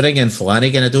if you bring in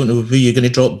Flanagan, I don't know who you're going to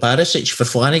drop. Barisic for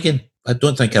Flanagan? I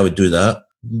don't think I would do that.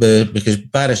 because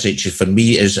Barisic, for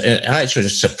me, is actually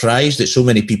surprised that so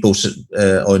many people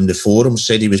on the forum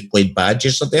said he was played bad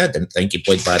yesterday. I didn't think he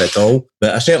played bad at all,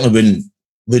 but I certainly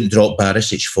wouldn't drop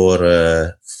Barisic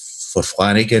for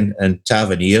Flanagan and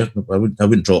Tavernier. I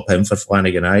wouldn't drop him for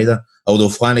Flanagan either. Although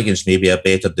Flanagan's maybe a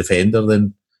better defender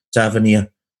than Tavernier.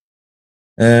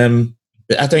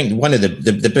 But I think one of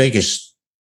the biggest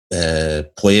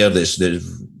player that's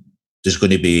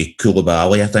going to be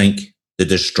Koulibaly. I think the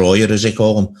destroyer, as they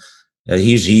call him.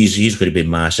 He's going to be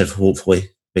massive, hopefully,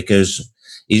 because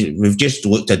we've just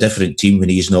looked at a different team when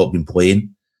he's not been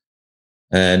playing.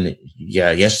 And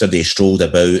yesterday he strolled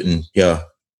about and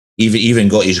even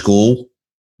got his goal.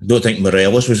 I don't think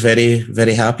Morelos was very,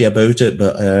 very happy about it,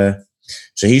 but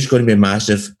so he's going to be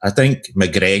massive. I think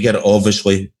McGregor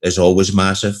obviously is always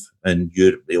massive, and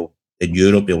in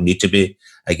Europe he'll need to be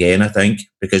again. I think,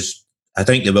 because I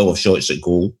think they will have shots at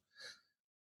goal.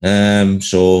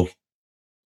 So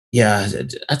yeah,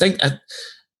 I think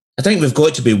we've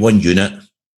got to be one unit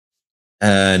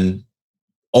and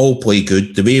all play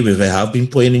good the way we have been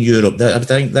playing in Europe. I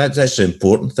think that's the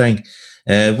important thing.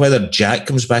 Whether Jack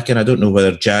comes back in, I don't know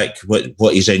whether Jack,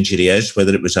 what his injury is,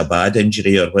 whether it was a bad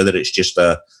injury or whether it's just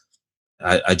we'll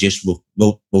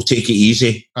take it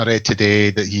easy. I read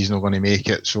today that he's not going to make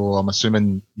it, so I'm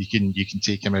assuming you can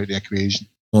take him out of the equation.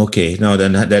 Okay, no,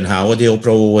 then Halliday will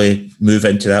probably move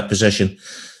into that position.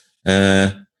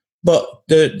 But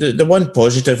the one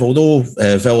positive, although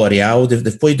Villarreal,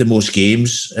 they've played the most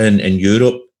games in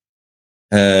Europe,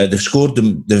 they've scored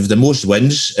the most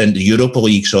wins in the Europa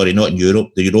League. Sorry, not in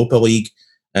Europe, the Europa League,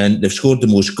 and they've scored the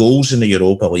most goals in the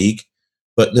Europa League.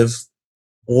 But they've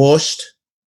lost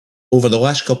over the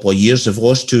last couple of years. They've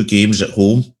lost 2 games at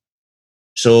home,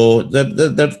 so they're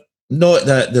not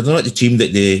the team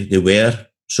that they were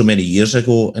so many years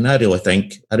ago. And I really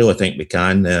think we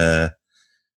can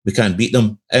beat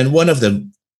them. And one of the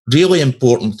really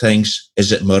important things is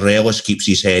that Morelos keeps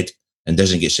his head and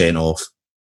doesn't get sent off.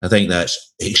 I think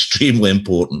that's extremely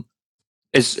important.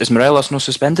 Is Morelos not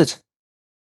suspended?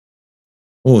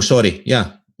 Oh, sorry.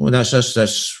 Yeah. Well, that's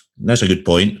a good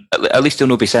point. At least he'll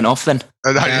not be sent off then.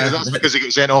 That's because he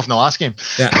got sent off in the last game.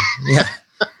 Yeah.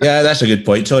 Yeah, that's a good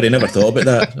point. Sorry, never thought about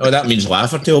that. Oh, that means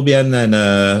Lafferty will be in then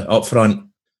up front.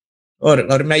 Or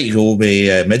it might go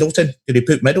with Middleton. Did he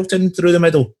put Middleton through the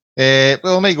middle?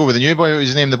 Well, it might go with the new boy. What was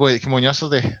his name? The boy that came on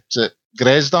yesterday. Is it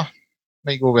Grezda?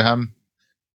 Might go with him.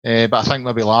 But I think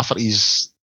maybe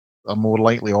Lafferty's a more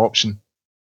likely option.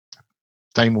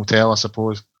 Time will tell, I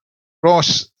suppose.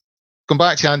 Ross, going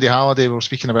back to Andy Halliday, we were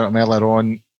speaking about him earlier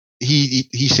on.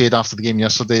 He said after the game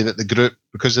yesterday that the group,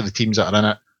 because of the teams that are in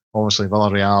it, obviously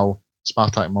Villarreal,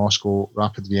 Spartak Moscow,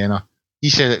 Rapid Vienna, he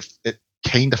said it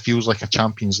kind of feels like a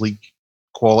Champions League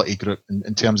quality group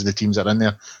in terms of the teams that are in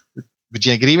there. Would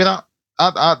you agree with that?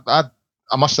 I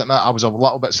must admit, I was a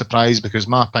little bit surprised, because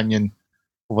my opinion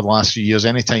over the last few years,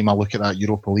 anytime I look at that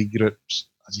Europa League groups,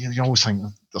 you always think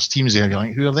there's teams there, you're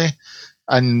like, who are they?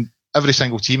 And every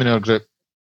single team in our group,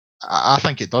 I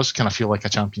think it does kind of feel like a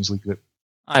Champions League group.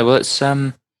 Aye, well, it's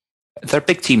they're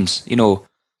big teams. You know,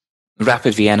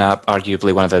 Rapid Vienna,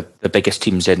 arguably one of the biggest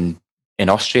teams in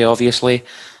Austria, obviously.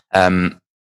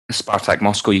 Spartak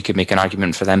Moscow, you could make an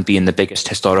argument for them being the biggest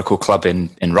historical club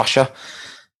in Russia.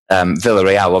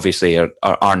 Villarreal, obviously,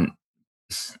 aren't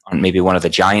maybe one of the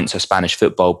giants of Spanish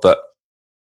football, but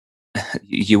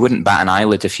you wouldn't bat an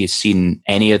eyelid if you'd seen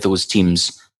any of those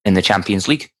teams in the Champions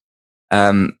League.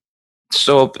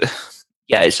 So,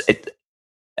 yeah,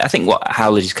 I think what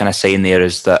Halliday's kind of saying there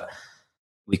is that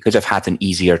we could have had an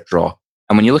easier draw.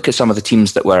 And when you look at some of the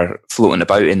teams that were floating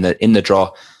about in the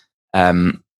draw,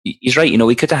 he's right. You know,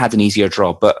 we could have had an easier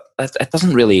draw, but it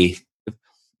doesn't really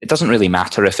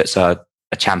matter if it's a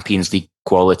Champions League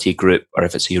quality group or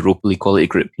if it's a Europa League quality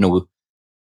group. You know,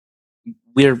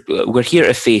 we're here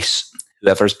to face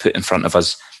whoever's put in front of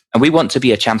us, and we want to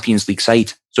be a Champions League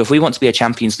side. So if we want to be a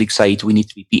Champions League side, we need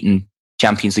to be beating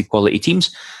Champions League quality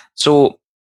teams. So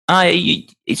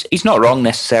he's not wrong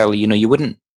necessarily. You know, you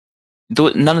wouldn't.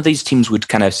 None of these teams would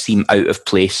kind of seem out of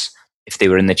place if they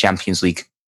were in the Champions League.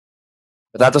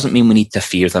 But that doesn't mean we need to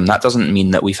fear them. That doesn't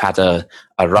mean that we've had a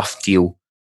rough deal.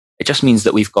 It just means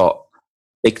that we've got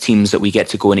big teams that we get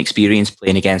to go and experience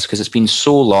playing against, because it's been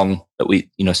so long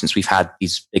that since we've had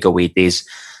these big away days.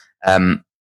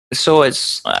 So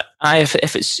it's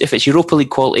if it's Europa League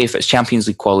quality, if it's Champions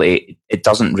League quality, it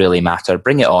doesn't really matter.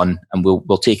 Bring it on, and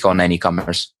we'll take on any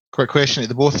comers. Quick question to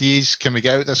the both of you: can we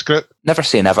get out of this group? Never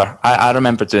say never. I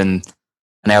remember doing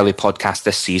an early podcast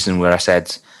this season where I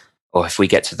said, "Oh, if we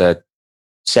get to the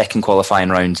second qualifying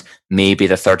round, maybe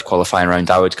the third qualifying round,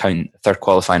 I would count the third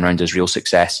qualifying round as real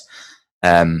success."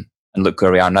 and look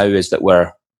where we are now, is that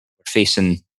we're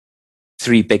facing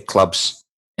 3 big clubs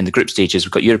in the group stages.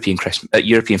 We've got European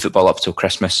football up till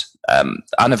Christmas.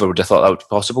 I never would have thought that would be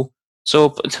possible. So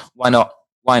but why not?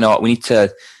 Why not? We need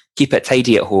to keep it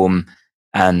tidy at home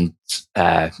and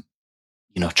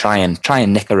try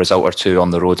and nick a result or 2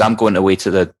 on the road. I'm going away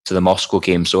to the Moscow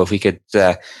game, so if we could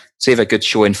save a good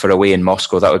showing for away in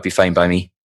Moscow, that would be fine by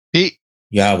me. Pete?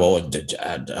 Yeah, well,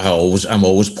 I'm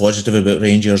always positive about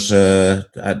Rangers.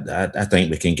 I think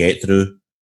we can get through.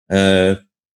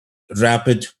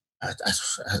 Rapid.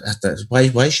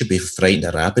 Why should we be frightened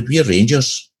of Rapid? We're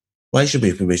Rangers. Why should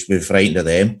we be frightened of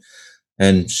them?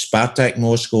 And Spartak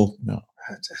Moscow. No,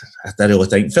 I don't really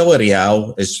think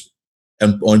Villarreal is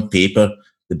on paper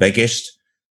the biggest.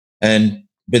 And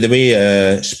by the way,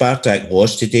 Spartak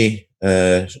lost today,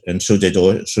 and so did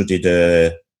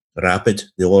Rapid.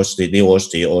 They lost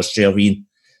to Austria Wien,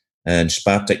 and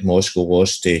Spartak Moscow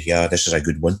lost to, this is a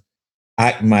good one,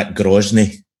 Akhmat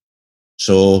Grozny.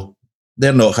 So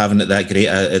they're not having it that great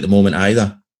at the moment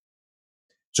either.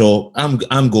 So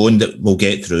I'm going that we'll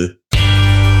get through.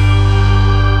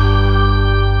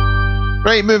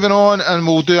 Right, moving on, and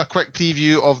we'll do a quick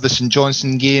preview of the St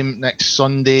Johnstone game next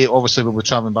Sunday. Obviously, we'll be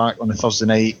travelling back on the Thursday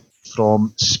night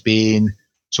from Spain.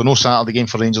 So no Saturday game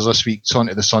for Rangers this week. It's on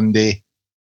to the Sunday.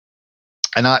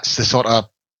 And that's the sort of...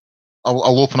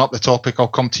 I'll open up the topic. I'll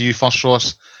come to you first,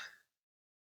 Ross.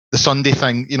 The Sunday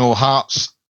thing,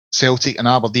 Hearts, Celtic and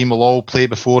Aberdeen will all play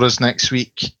before us next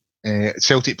week.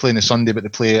 Celtic play on the Sunday, but they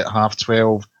play at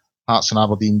 12:30. Hearts and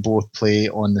Aberdeen both play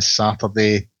on the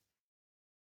Saturday.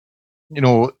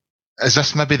 Is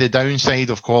this maybe the downside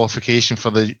of qualification for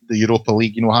the Europa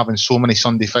League? Having so many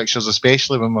Sunday fixtures,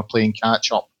 especially when we're playing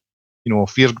catch up.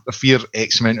 If you're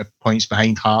X amount of points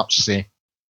behind Hearts, say,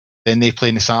 then they play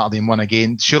on the Saturday and win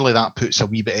again. Surely that puts a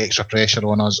wee bit extra pressure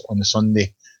on us on the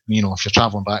Sunday. If you're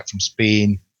travelling back from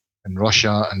Spain and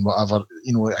Russia and whatever,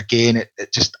 again,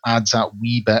 it just adds that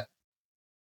wee bit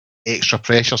extra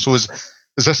pressure. So is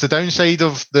this the downside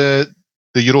of the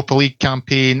Europa League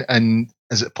campaign, and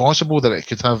is it possible that it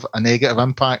could have a negative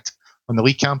impact on the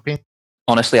league campaign?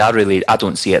 Honestly, I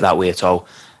don't see it that way at all.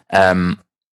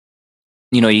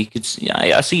 You could.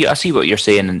 I see what you're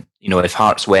saying. And if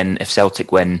Hearts win, if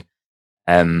Celtic win,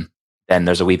 then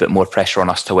there's a wee bit more pressure on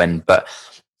us to win. But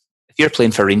if you're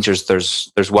playing for Rangers,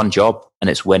 there's one job, and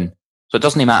it's win. So it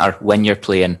doesn't matter when you're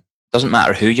playing. It doesn't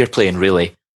matter who you're playing,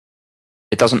 really.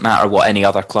 It doesn't matter what any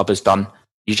other club has done.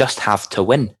 You just have to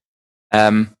win.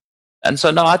 And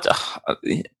so, no, I'd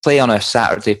play on a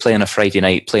Saturday, play on a Friday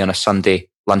night, play on a Sunday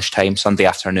lunchtime, Sunday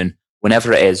afternoon,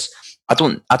 whenever it is. I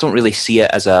don't really see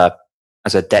it as a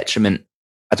detriment.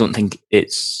 I don't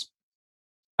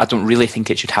really think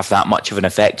it should have that much of an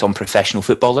effect on professional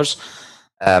footballers.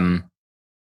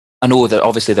 I know that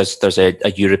obviously there's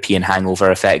a European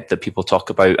hangover effect that people talk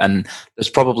about, and there's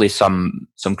probably some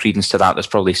credence to that. There's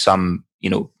probably some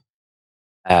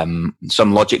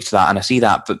logic to that, and I see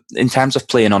that. But in terms of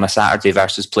playing on a Saturday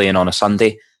versus playing on a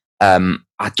Sunday, I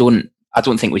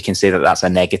don't think we can say that that's a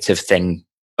negative thing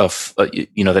of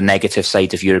the negative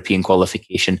side of European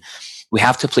qualification. We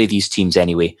have to play these teams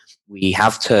anyway. We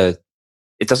have to.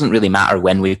 It doesn't really matter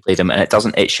when we play them, and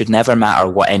it should never matter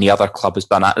what any other club has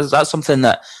done. That's something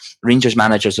that Rangers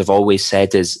managers have always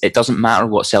said, is it doesn't matter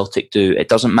what Celtic do, it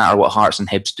doesn't matter what Hearts and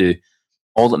Hibs do.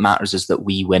 All that matters is that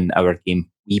we win our game.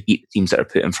 We beat the teams that are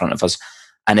put in front of us.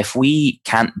 And if we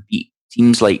can't beat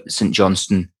teams like St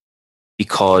Johnstone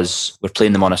because we're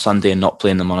playing them on a Sunday and not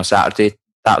playing them on a Saturday,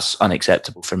 that's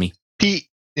unacceptable for me. Pete,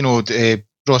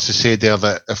 Ross has said there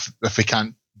that if we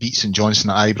can't beat St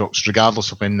Johnstone at Ibrox,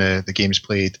 regardless of when the game's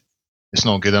played, it's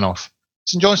not good enough.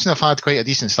 St Johnstone have had quite a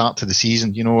decent start to the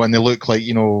season, and they look like,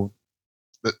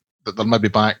 that they're maybe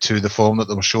back to the form that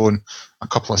they were showing a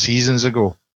couple of seasons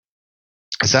ago.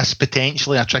 Is this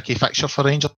potentially a tricky fixture for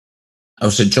Rangers?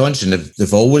 St Johnstone,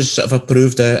 they've always sort of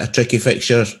approved a tricky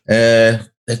fixture. The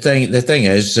thing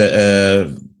is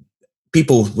that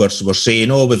people were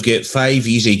saying, we've got 5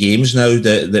 easy games now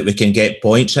that we can get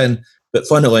points in. But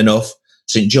funnily enough,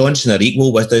 St Johnstone are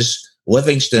equal with us,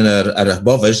 Livingston are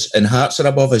above us, and Hearts are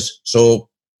above us. So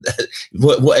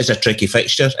what is a tricky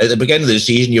fixture? At the beginning of the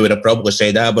season, you would have probably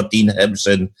said Aberdeen, Hibs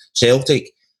and Celtic.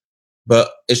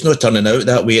 But it's not turning out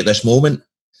that way at this moment.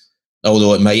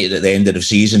 Although it might at the end of the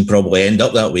season probably end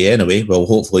up that way anyway. Well,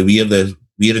 hopefully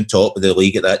we're on top of the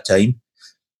league at that time.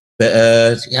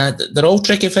 But they're all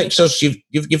tricky fixtures.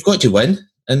 You've got to win,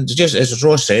 and just as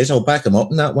Ross says, I'll back him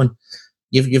up on that one.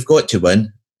 You've got to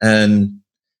win, and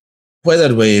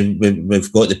whether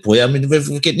we've got the player, I mean,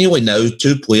 we've got nearly now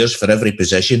 2 players for every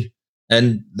position,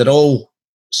 and they're all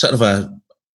sort of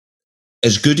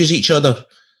as good as each other.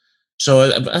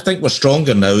 So I think we're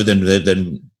stronger now than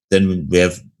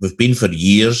we've been for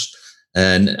years.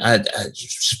 And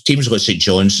teams like St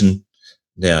Johnstone,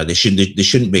 they should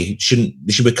be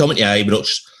coming to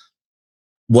Ibrox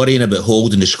worrying about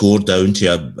holding the score down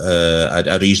to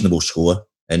a reasonable score,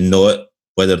 and not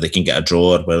whether they can get a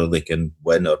draw or whether they can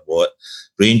win or what.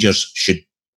 Rangers should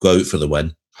go out for the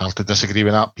win. Hard to disagree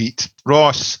with that, Pete.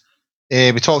 Ross,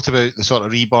 we talked about the sort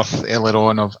of rebirth earlier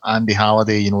on of Andy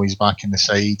Halliday. He's back in the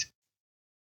side.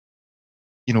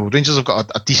 Rangers have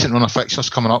got a decent run of fixtures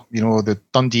coming up. The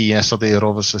Dundee yesterday are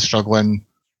obviously struggling.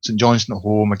 St Johnstone at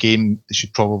home, a game they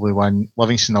should probably win.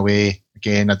 Livingston away,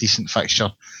 again, a decent fixture.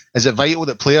 Is it vital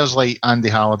that players like Andy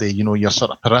Halliday, your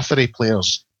sort of periphery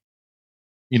players,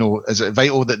 is it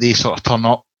vital that they sort of turn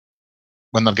up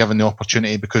when they're given the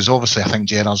opportunity? Because obviously I think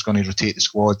Gerrard's going to rotate the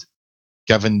squad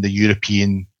given the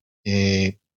European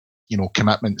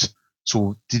commitments.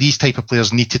 So do these type of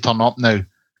players need to turn up now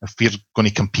if we're going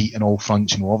to compete in all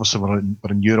fronts? Obviously we're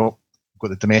in Europe, we've got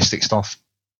the domestic stuff.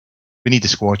 We need the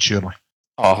squad, surely.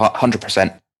 Oh,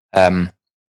 100%.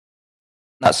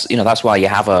 That's why you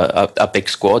have a big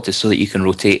squad, is so that you can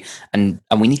rotate, and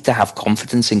we need to have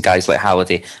confidence in guys like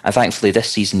Halliday. And thankfully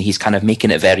this season he's kind of making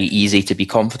it very easy to be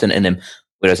confident in him,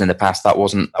 whereas in the past that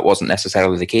wasn't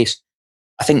necessarily the case.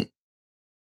 I think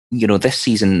this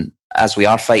season, as we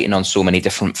are fighting on so many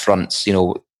different fronts,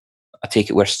 I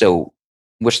take it we're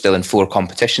still in 4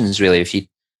 competitions really. If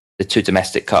the 2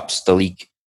 domestic cups, the league,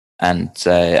 and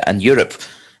Europe,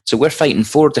 so we're fighting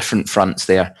 4 different fronts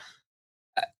there.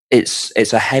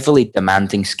 It's a heavily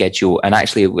demanding schedule, and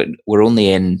actually we're only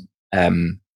in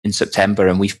September,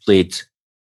 and we've played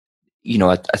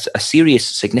a serious,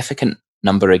 significant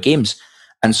number of games,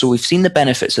 and so we've seen the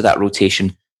benefits of that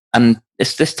rotation. And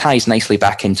this ties nicely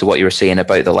back into what you were saying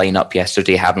about the lineup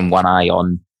yesterday, having one eye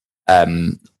on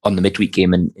the midweek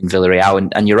game in Villarreal,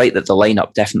 and you're right that the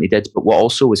lineup definitely did. But what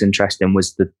also was interesting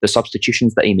was the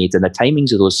substitutions that he made and the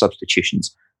timings of those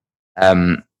substitutions.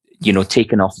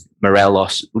 Taking off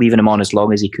Morelos, leaving him on as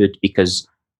long as he could, because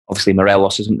obviously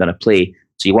Morelos isn't going to play.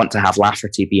 So you want to have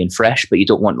Lafferty being fresh, but you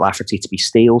don't want Lafferty to be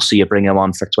stale. So you bring him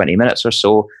on for 20 minutes or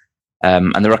so.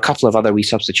 And there were a couple of other wee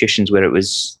substitutions where it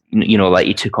was, like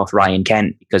he took off Ryan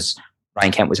Kent because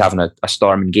Ryan Kent was having a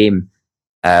storming game.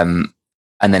 And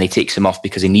then he takes him off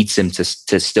because he needs him to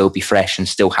still be fresh and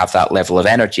still have that level of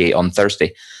energy on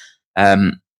Thursday.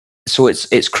 So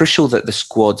it's crucial that the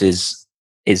squad is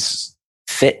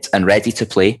fit and ready to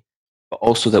play, but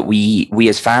also that we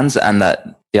as fans and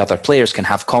that the other players can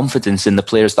have confidence in the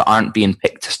players that aren't being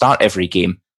picked to start every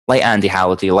game, like Andy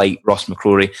Halliday, like Ross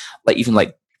McCrory, like even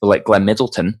like people like Glenn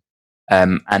Middleton,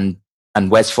 and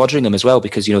Wes Foderingham as well,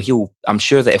 because I'm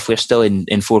sure that if we're still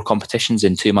in 4 competitions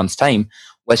in 2 months' time,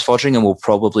 Wes Foderingham will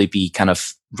probably be kind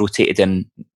of rotated in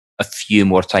a few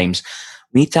more times.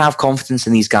 We need to have confidence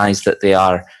in these guys that they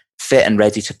are fit and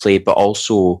ready to play, but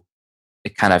also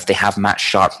they have match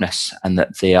sharpness, and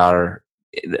that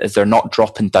they're not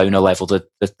dropping down a level. The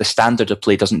standard of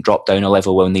play doesn't drop down a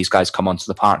level when these guys come onto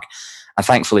the park. And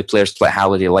thankfully, players like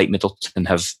Halliday, like Middleton,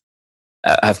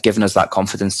 have given us that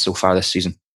confidence so far this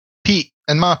season. Pete,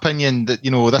 in my opinion, that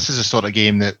this is the sort of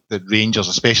game that Rangers,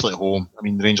 especially at home. I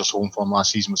mean, the Rangers' home form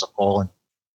last season was appalling.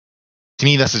 To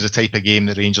me, this is the type of game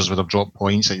that Rangers would have dropped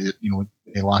points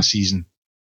last season.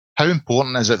 How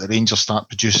important is it that Rangers start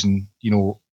producing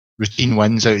routine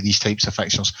wins out of these types of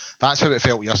fixtures? That's how it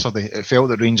felt yesterday. It felt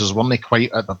that Rangers weren't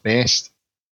quite at their best,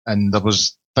 and there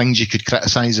was things you could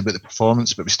criticise about the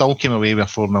performance, but we still came away with a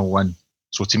 4-0 win.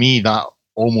 So to me, that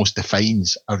almost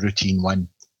defines a routine win.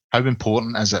 How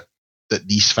important is it that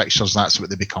these fixtures, that's what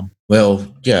they become? Well,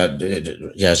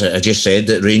 as I just said,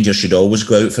 that Rangers should always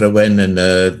go out for a win, and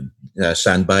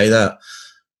stand by that.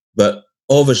 But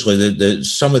obviously,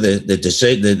 some of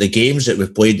the games that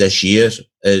we've played this year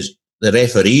is the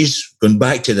referees. Going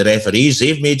back to the referees,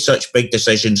 they've made such big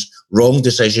decisions, wrong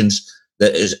decisions,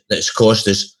 that's cost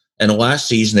us. And last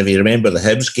season, if you remember the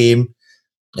Hibs game,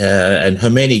 and how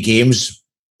many games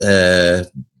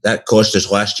that cost us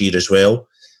last year as well.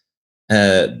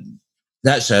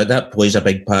 That plays a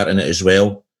big part in it as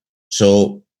well.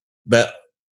 So, but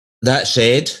that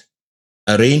said,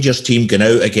 a Rangers team going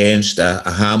out against a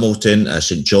Hamilton, a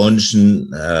St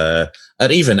Johnstone, or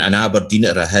even an Aberdeen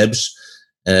or a Hibs,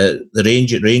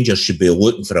 the Rangers should be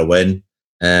looking for a win,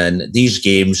 and these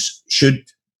games should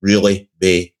really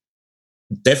be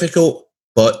difficult,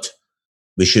 but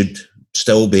we should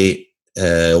still be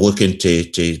looking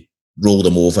to roll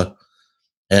them over.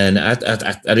 And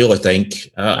I really think,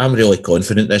 I'm really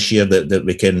confident this year that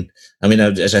we can. I mean,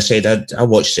 as I said, I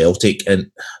watched Celtic,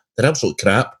 and they're absolute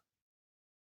crap.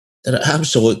 They're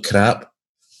absolute crap.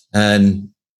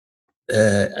 And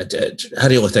I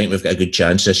really think we've got a good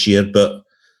chance this year.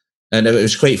 And it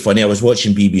was quite funny. I was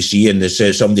watching BBC and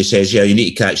somebody says, "Yeah, you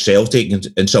need to catch Celtic,"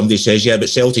 and somebody says, "Yeah, but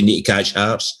Celtic need to catch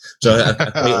Hearts." So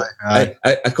I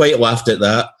quite laughed at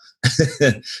that.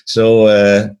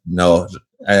 So no.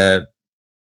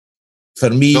 For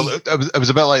me, well, it was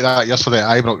a bit like that yesterday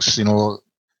at Ibrox. We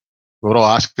were all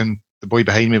asking. The boy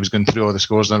behind me was going through all the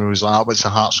scores, and he was like, "What's the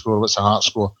Hearts score? What's the Hearts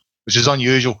score?" Which is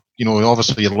unusual.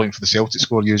 Obviously you're looking for the Celtic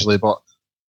score usually, but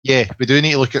yeah, we do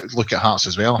need to look at Hearts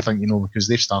as well. I think because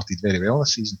they've started very well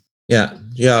this season. Yeah.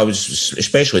 I was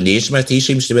especially Naismith. He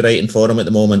seems to be right in form at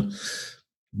the moment.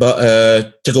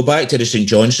 But to go back to the St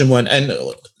Johnstone one, and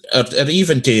or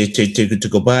even to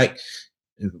go back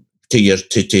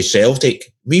to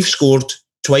Celtic, we've scored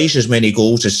twice as many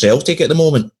goals as Celtic at the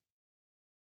moment.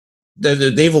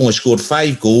 They've only scored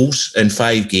 5 goals in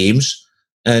 5 games,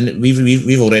 and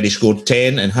we've already scored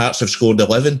 10, and Hearts have scored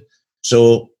 11.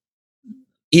 So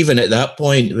even at that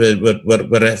point, we're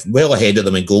well ahead of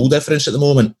them in goal difference at the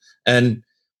moment, and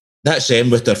that's them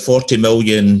with their £40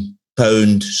 million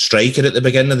striker at the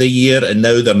beginning of the year, and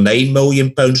now they're £9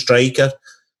 million striker.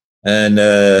 And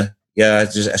I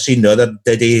seen the other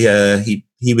Diddy.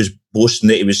 He was boasting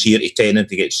that he was here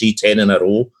to get 10 in a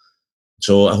row.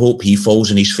 So I hope he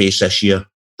falls on his face this year.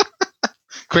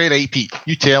 Quite right, Pete.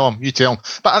 You tell him.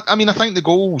 But I think the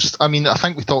goals. I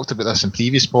think we talked about this in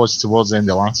previous pods towards the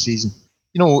end of last season.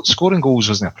 Scoring goals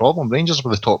wasn't a problem. Rangers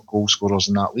were the top goal scorers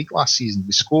in that league last season.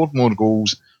 We scored more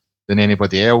goals than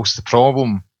anybody else. The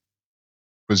problem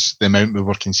was the amount we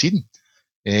were conceding.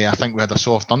 I think we had a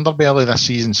soft underbelly this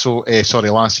season.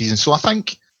 Last season. So I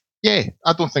think,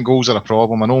 I don't think goals are a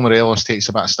problem. I know Morelos takes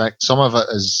a bit of stick. Some of it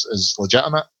is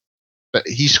legitimate, but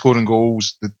he's scoring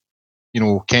goals.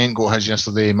 Kent got his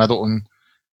yesterday. Middleton,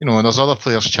 and there's other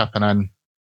players chipping in.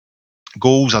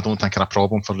 Goals, I don't think are a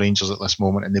problem for Rangers at this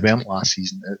moment, and they weren't last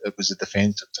season. It was a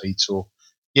defensive side. So,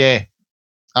 I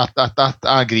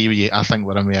agree with you. I think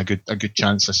we're in with a good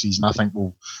chance this season. I think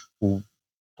we'll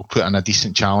put in a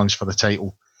decent challenge for the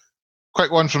title.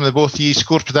 Quick one from the both of you.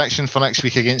 Score prediction for next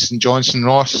week against St Johnstone,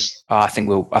 Ross. I think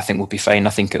we'll be fine. I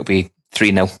think it'll be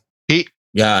 3-0. Pete?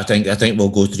 Yeah, I think we'll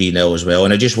go 3-0 as well.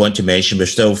 And I just want to mention,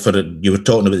 you were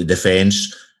talking about the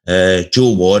defence.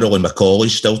 Joe Worrell and McCauley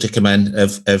still to come in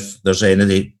if there's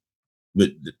any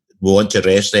we want to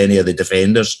rest any of the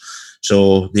defenders.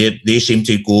 So they seem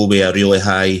to go with a really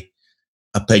high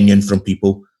opinion from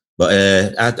people.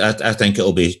 But I think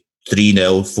it'll be 3-0,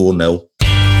 4-0.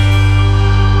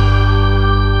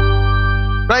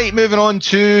 Right, moving on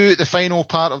to the final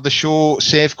part of the show,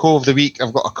 Sevco of the week.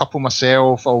 I've got a couple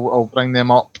myself. I'll bring them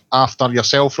up after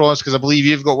yourself, Ross, because I believe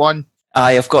you've got one.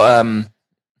 I've got.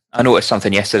 I noticed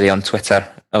something yesterday on Twitter.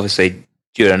 Obviously,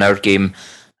 during our game,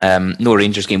 no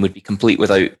Rangers game would be complete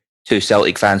without 2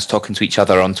 Celtic fans talking to each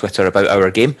other on Twitter about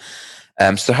our game.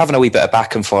 So they're having a wee bit of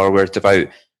back and forward about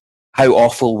how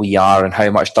awful we are and how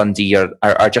much Dundee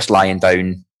are just lying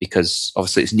down because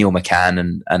obviously it's Neil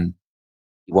McCann and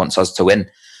he wants us to win.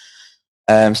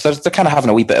 So they're kind of having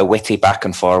a wee bit of witty back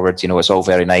and forward. It's all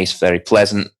very nice, very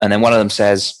pleasant. And then one of them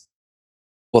says,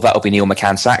 well, that'll be Neil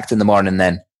McCann sacked in the morning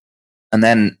then. And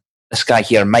then this guy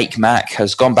here, Mike Mack,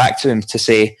 has gone back to him to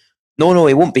say, no,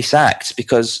 he won't be sacked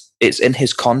because it's in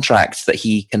his contract that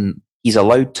he's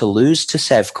allowed to lose to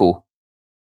Sevco.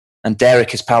 And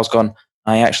Derek, his pal's gone,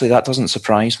 that doesn't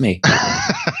surprise me.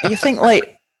 And you think,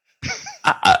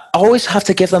 I always have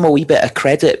to give them a wee bit of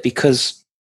credit because,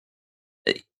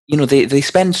 they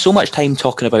spend so much time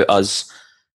talking about us.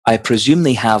 I presume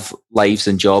they have lives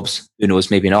and jobs. Who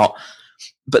knows, maybe not.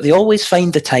 But they always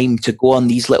find the time to go on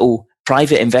these little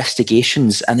private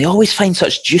investigations, and they always find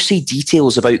such juicy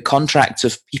details about contracts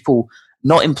of people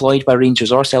not employed by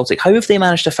Rangers or Celtic. How have they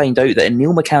managed to find out that in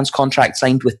Neil McCann's contract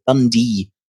signed with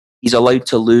Dundee, he's allowed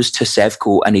to lose to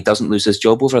Sevco and he doesn't lose his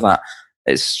job over that?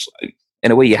 It's,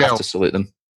 in a way, you have to salute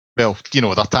them. Well,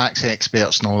 they're tax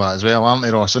experts and all that as well, aren't they,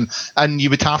 Ross? And you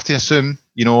would have to assume,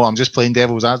 I'm just playing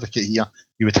devil's advocate here,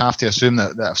 you would have to assume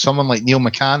that if someone like Neil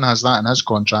McCann has that in his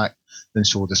contract, then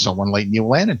so does someone like Neil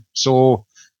Lennon. So,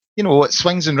 it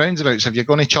swings and roundabouts. If you're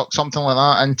going to chuck something like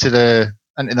that into the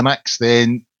mix,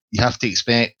 then you have to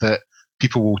expect that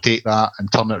people will take that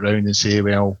and turn it around and say,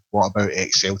 well, what about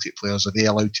ex-Celtic players? Are they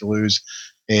allowed to lose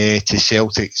to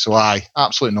Celtic? So,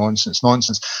 absolute nonsense.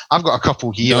 I've got a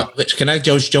couple here. No, can I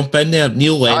just jump in there?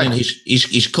 Neil Lennon,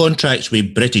 his contract's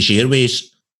with British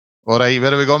Airways. All right,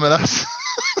 where are we going with this?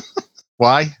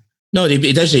 Why? No,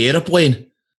 he does the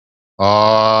aeroplane.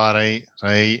 Oh, right,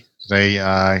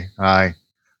 aye.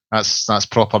 That's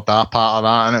proper da part of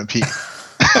that, isn't it, Pete?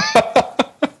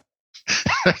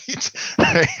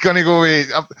 Right. Gonna go with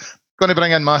going to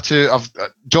bring in my two.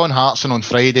 John Hartson on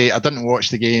Friday. I didn't watch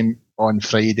the game on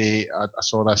Friday. I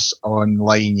saw this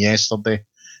online yesterday.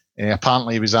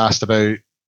 Apparently, he was asked about,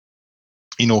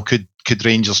 could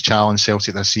Rangers challenge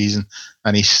Celtic this season?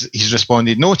 And he's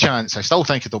responded, no chance. I still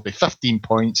think it'll be 15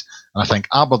 points, and I think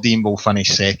Aberdeen will finish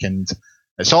second.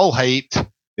 It's all hyped.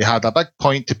 They had a big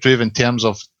point to prove in terms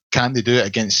of can they do it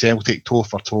against Celtic toe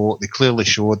for toe. They clearly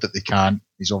showed that they can.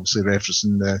 He's obviously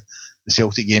referencing the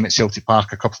Celtic game at Celtic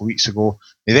Park a couple of weeks ago.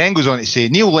 He then goes on to say,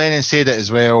 Neil Lennon said it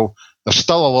as well, there's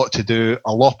still a lot to do,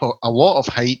 a lot of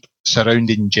hype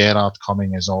surrounding Gerrard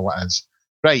coming is all it is.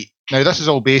 Right, now this is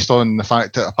all based on the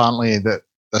fact that apparently that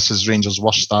this is Rangers'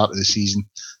 worst start of the season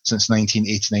since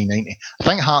 1989-90. I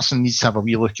think Hartson needs to have a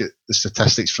wee look at the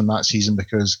statistics from that season,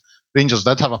 because Rangers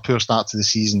did have a poor start to the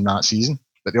season that season,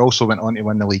 but they also went on to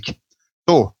win the league.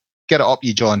 So, get it up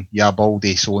you, John, yeah,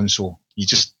 baldy, so-and-so. You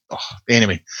just...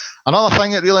 Anyway, another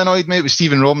thing that really annoyed me was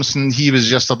Stephen Robinson. He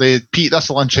was yesterday. Pete, this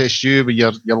will interest you with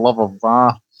your love of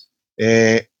VAR.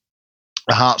 The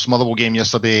Hearts Motherwell game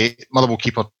yesterday, Motherwell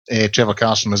keeper Trevor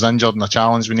Carson was injured in a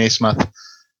challenge with Naismith,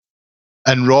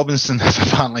 and Robinson has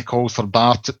apparently called for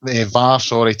VAR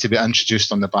to be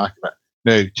introduced on the back of it.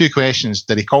 Now, two questions.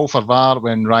 Did he call for VAR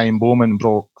when Ryan Bowman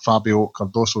broke Fabio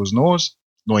Cardoso's nose?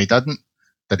 No, he didn't.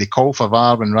 Did he call for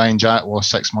VAR when Ryan Jack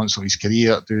lost 6 months of his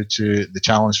career due to the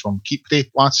challenge from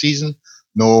Kipre last season?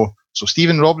 No. So,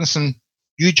 Stephen Robinson,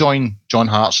 you join John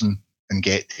Hartson and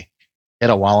get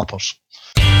a wallopers.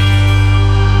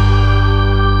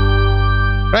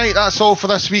 Right, that's all for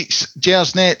this week's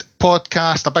Gersnet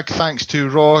podcast. A big thanks to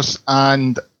Ross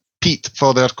and Pete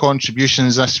for their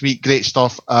contributions this week. Great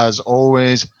stuff as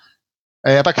always.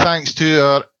 A big thanks to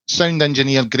our sound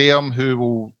engineer Graham, who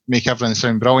will make everything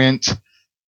sound brilliant.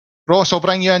 Ross, I'll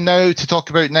bring you in now to talk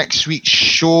about next week's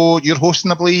show. You're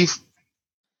hosting, I believe.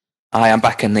 I am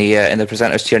back in the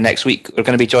presenters chair next week. We're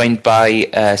going to be joined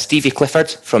by Stevie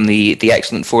Clifford from the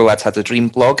excellent Four Lads Had a Dream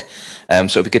blog. So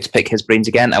it'll be good to pick his brains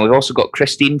again. And we've also got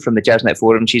Christine from the Gersnet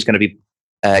Forum. She's going to be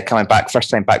coming back, first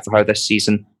time back for her this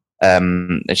season.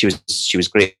 And she was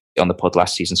great on the pod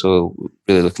last season, so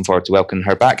really looking forward to welcoming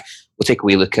her back. We'll take a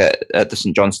wee look at the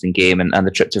St Johnstone game and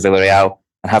the trip to Villarreal,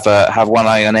 and have one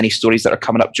eye on any stories that are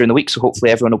coming up during the week. So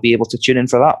hopefully everyone will be able to tune in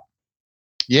for that.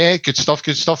 Yeah, good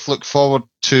stuff. Look forward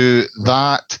to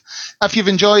that. If you've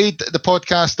enjoyed the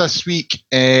podcast this week,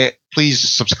 please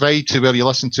subscribe to where you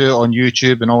listen to it on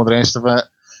YouTube and all the rest of it.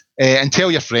 And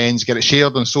tell your friends, get it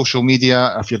shared on social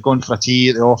media. If you're going for a tea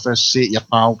at the office, say to your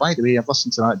pal, by the way, I've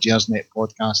listened to that Gersnet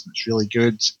podcast and it's really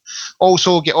good.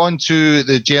 Also, get on to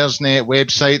the Gersnet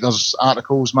website. There's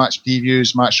articles, match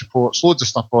previews, match reports, loads of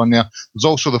stuff on there. There's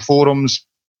also the forums.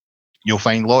 You'll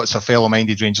find lots of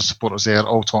fellow-minded Rangers supporters there,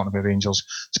 all talking about Rangers.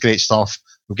 It's great stuff.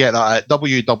 You'll get that at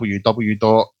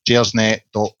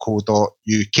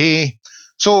www.gersnet.co.uk.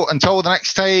 So until the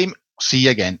next time, see you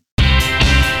again.